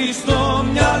θέλεις στο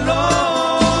μυαλό.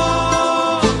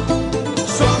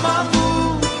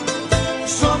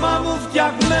 Σώμα μου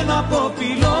φτιαγμένο από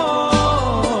πυλό,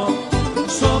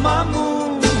 σώμα μου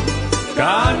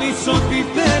κάνεις ό,τι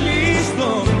θέλεις στο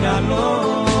μυαλό.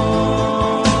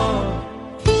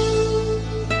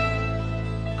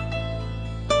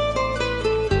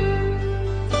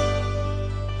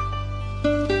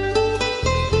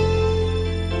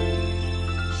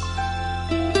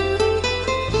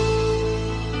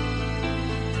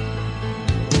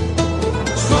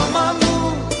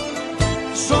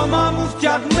 Σώμα μου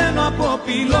φτιαγμένο από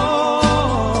πυλό,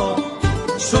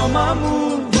 σώμα μου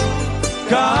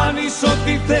κάνεις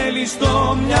ό,τι θέλεις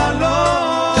στο μυαλό.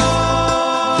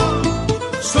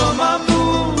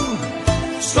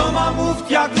 Σώμα μου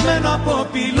φτιαγμένο από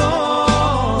πυλό,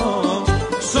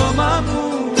 σώμα μου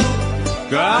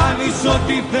κάνεις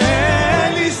ό,τι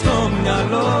θέλεις στο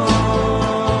μυαλό.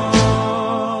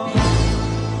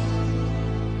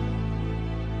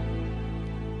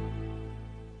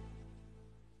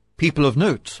 People of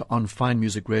Note on Fine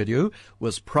Music Radio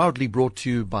was proudly brought to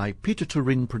you by Peter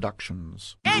Turin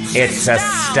Productions. It's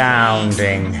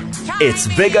astounding. It's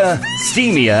bigger,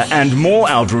 steamier, and more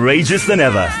outrageous than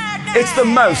ever. It's the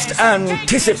most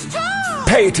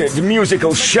anticipated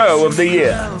musical show of the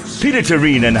year. Peter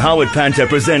Turin and Howard Panta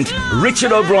present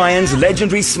Richard O'Brien's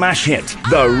legendary smash hit,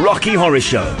 The Rocky Horror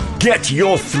Show. Get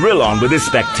your thrill on with this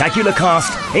spectacular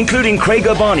cast, including Craig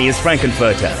Urbani as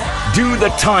Frankenfurter. Do the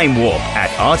Time Warp at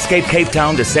Artscape Cape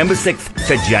Town, December 6th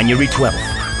to January 12th.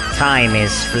 Time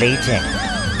is fleeting.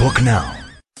 Book now.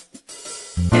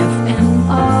 If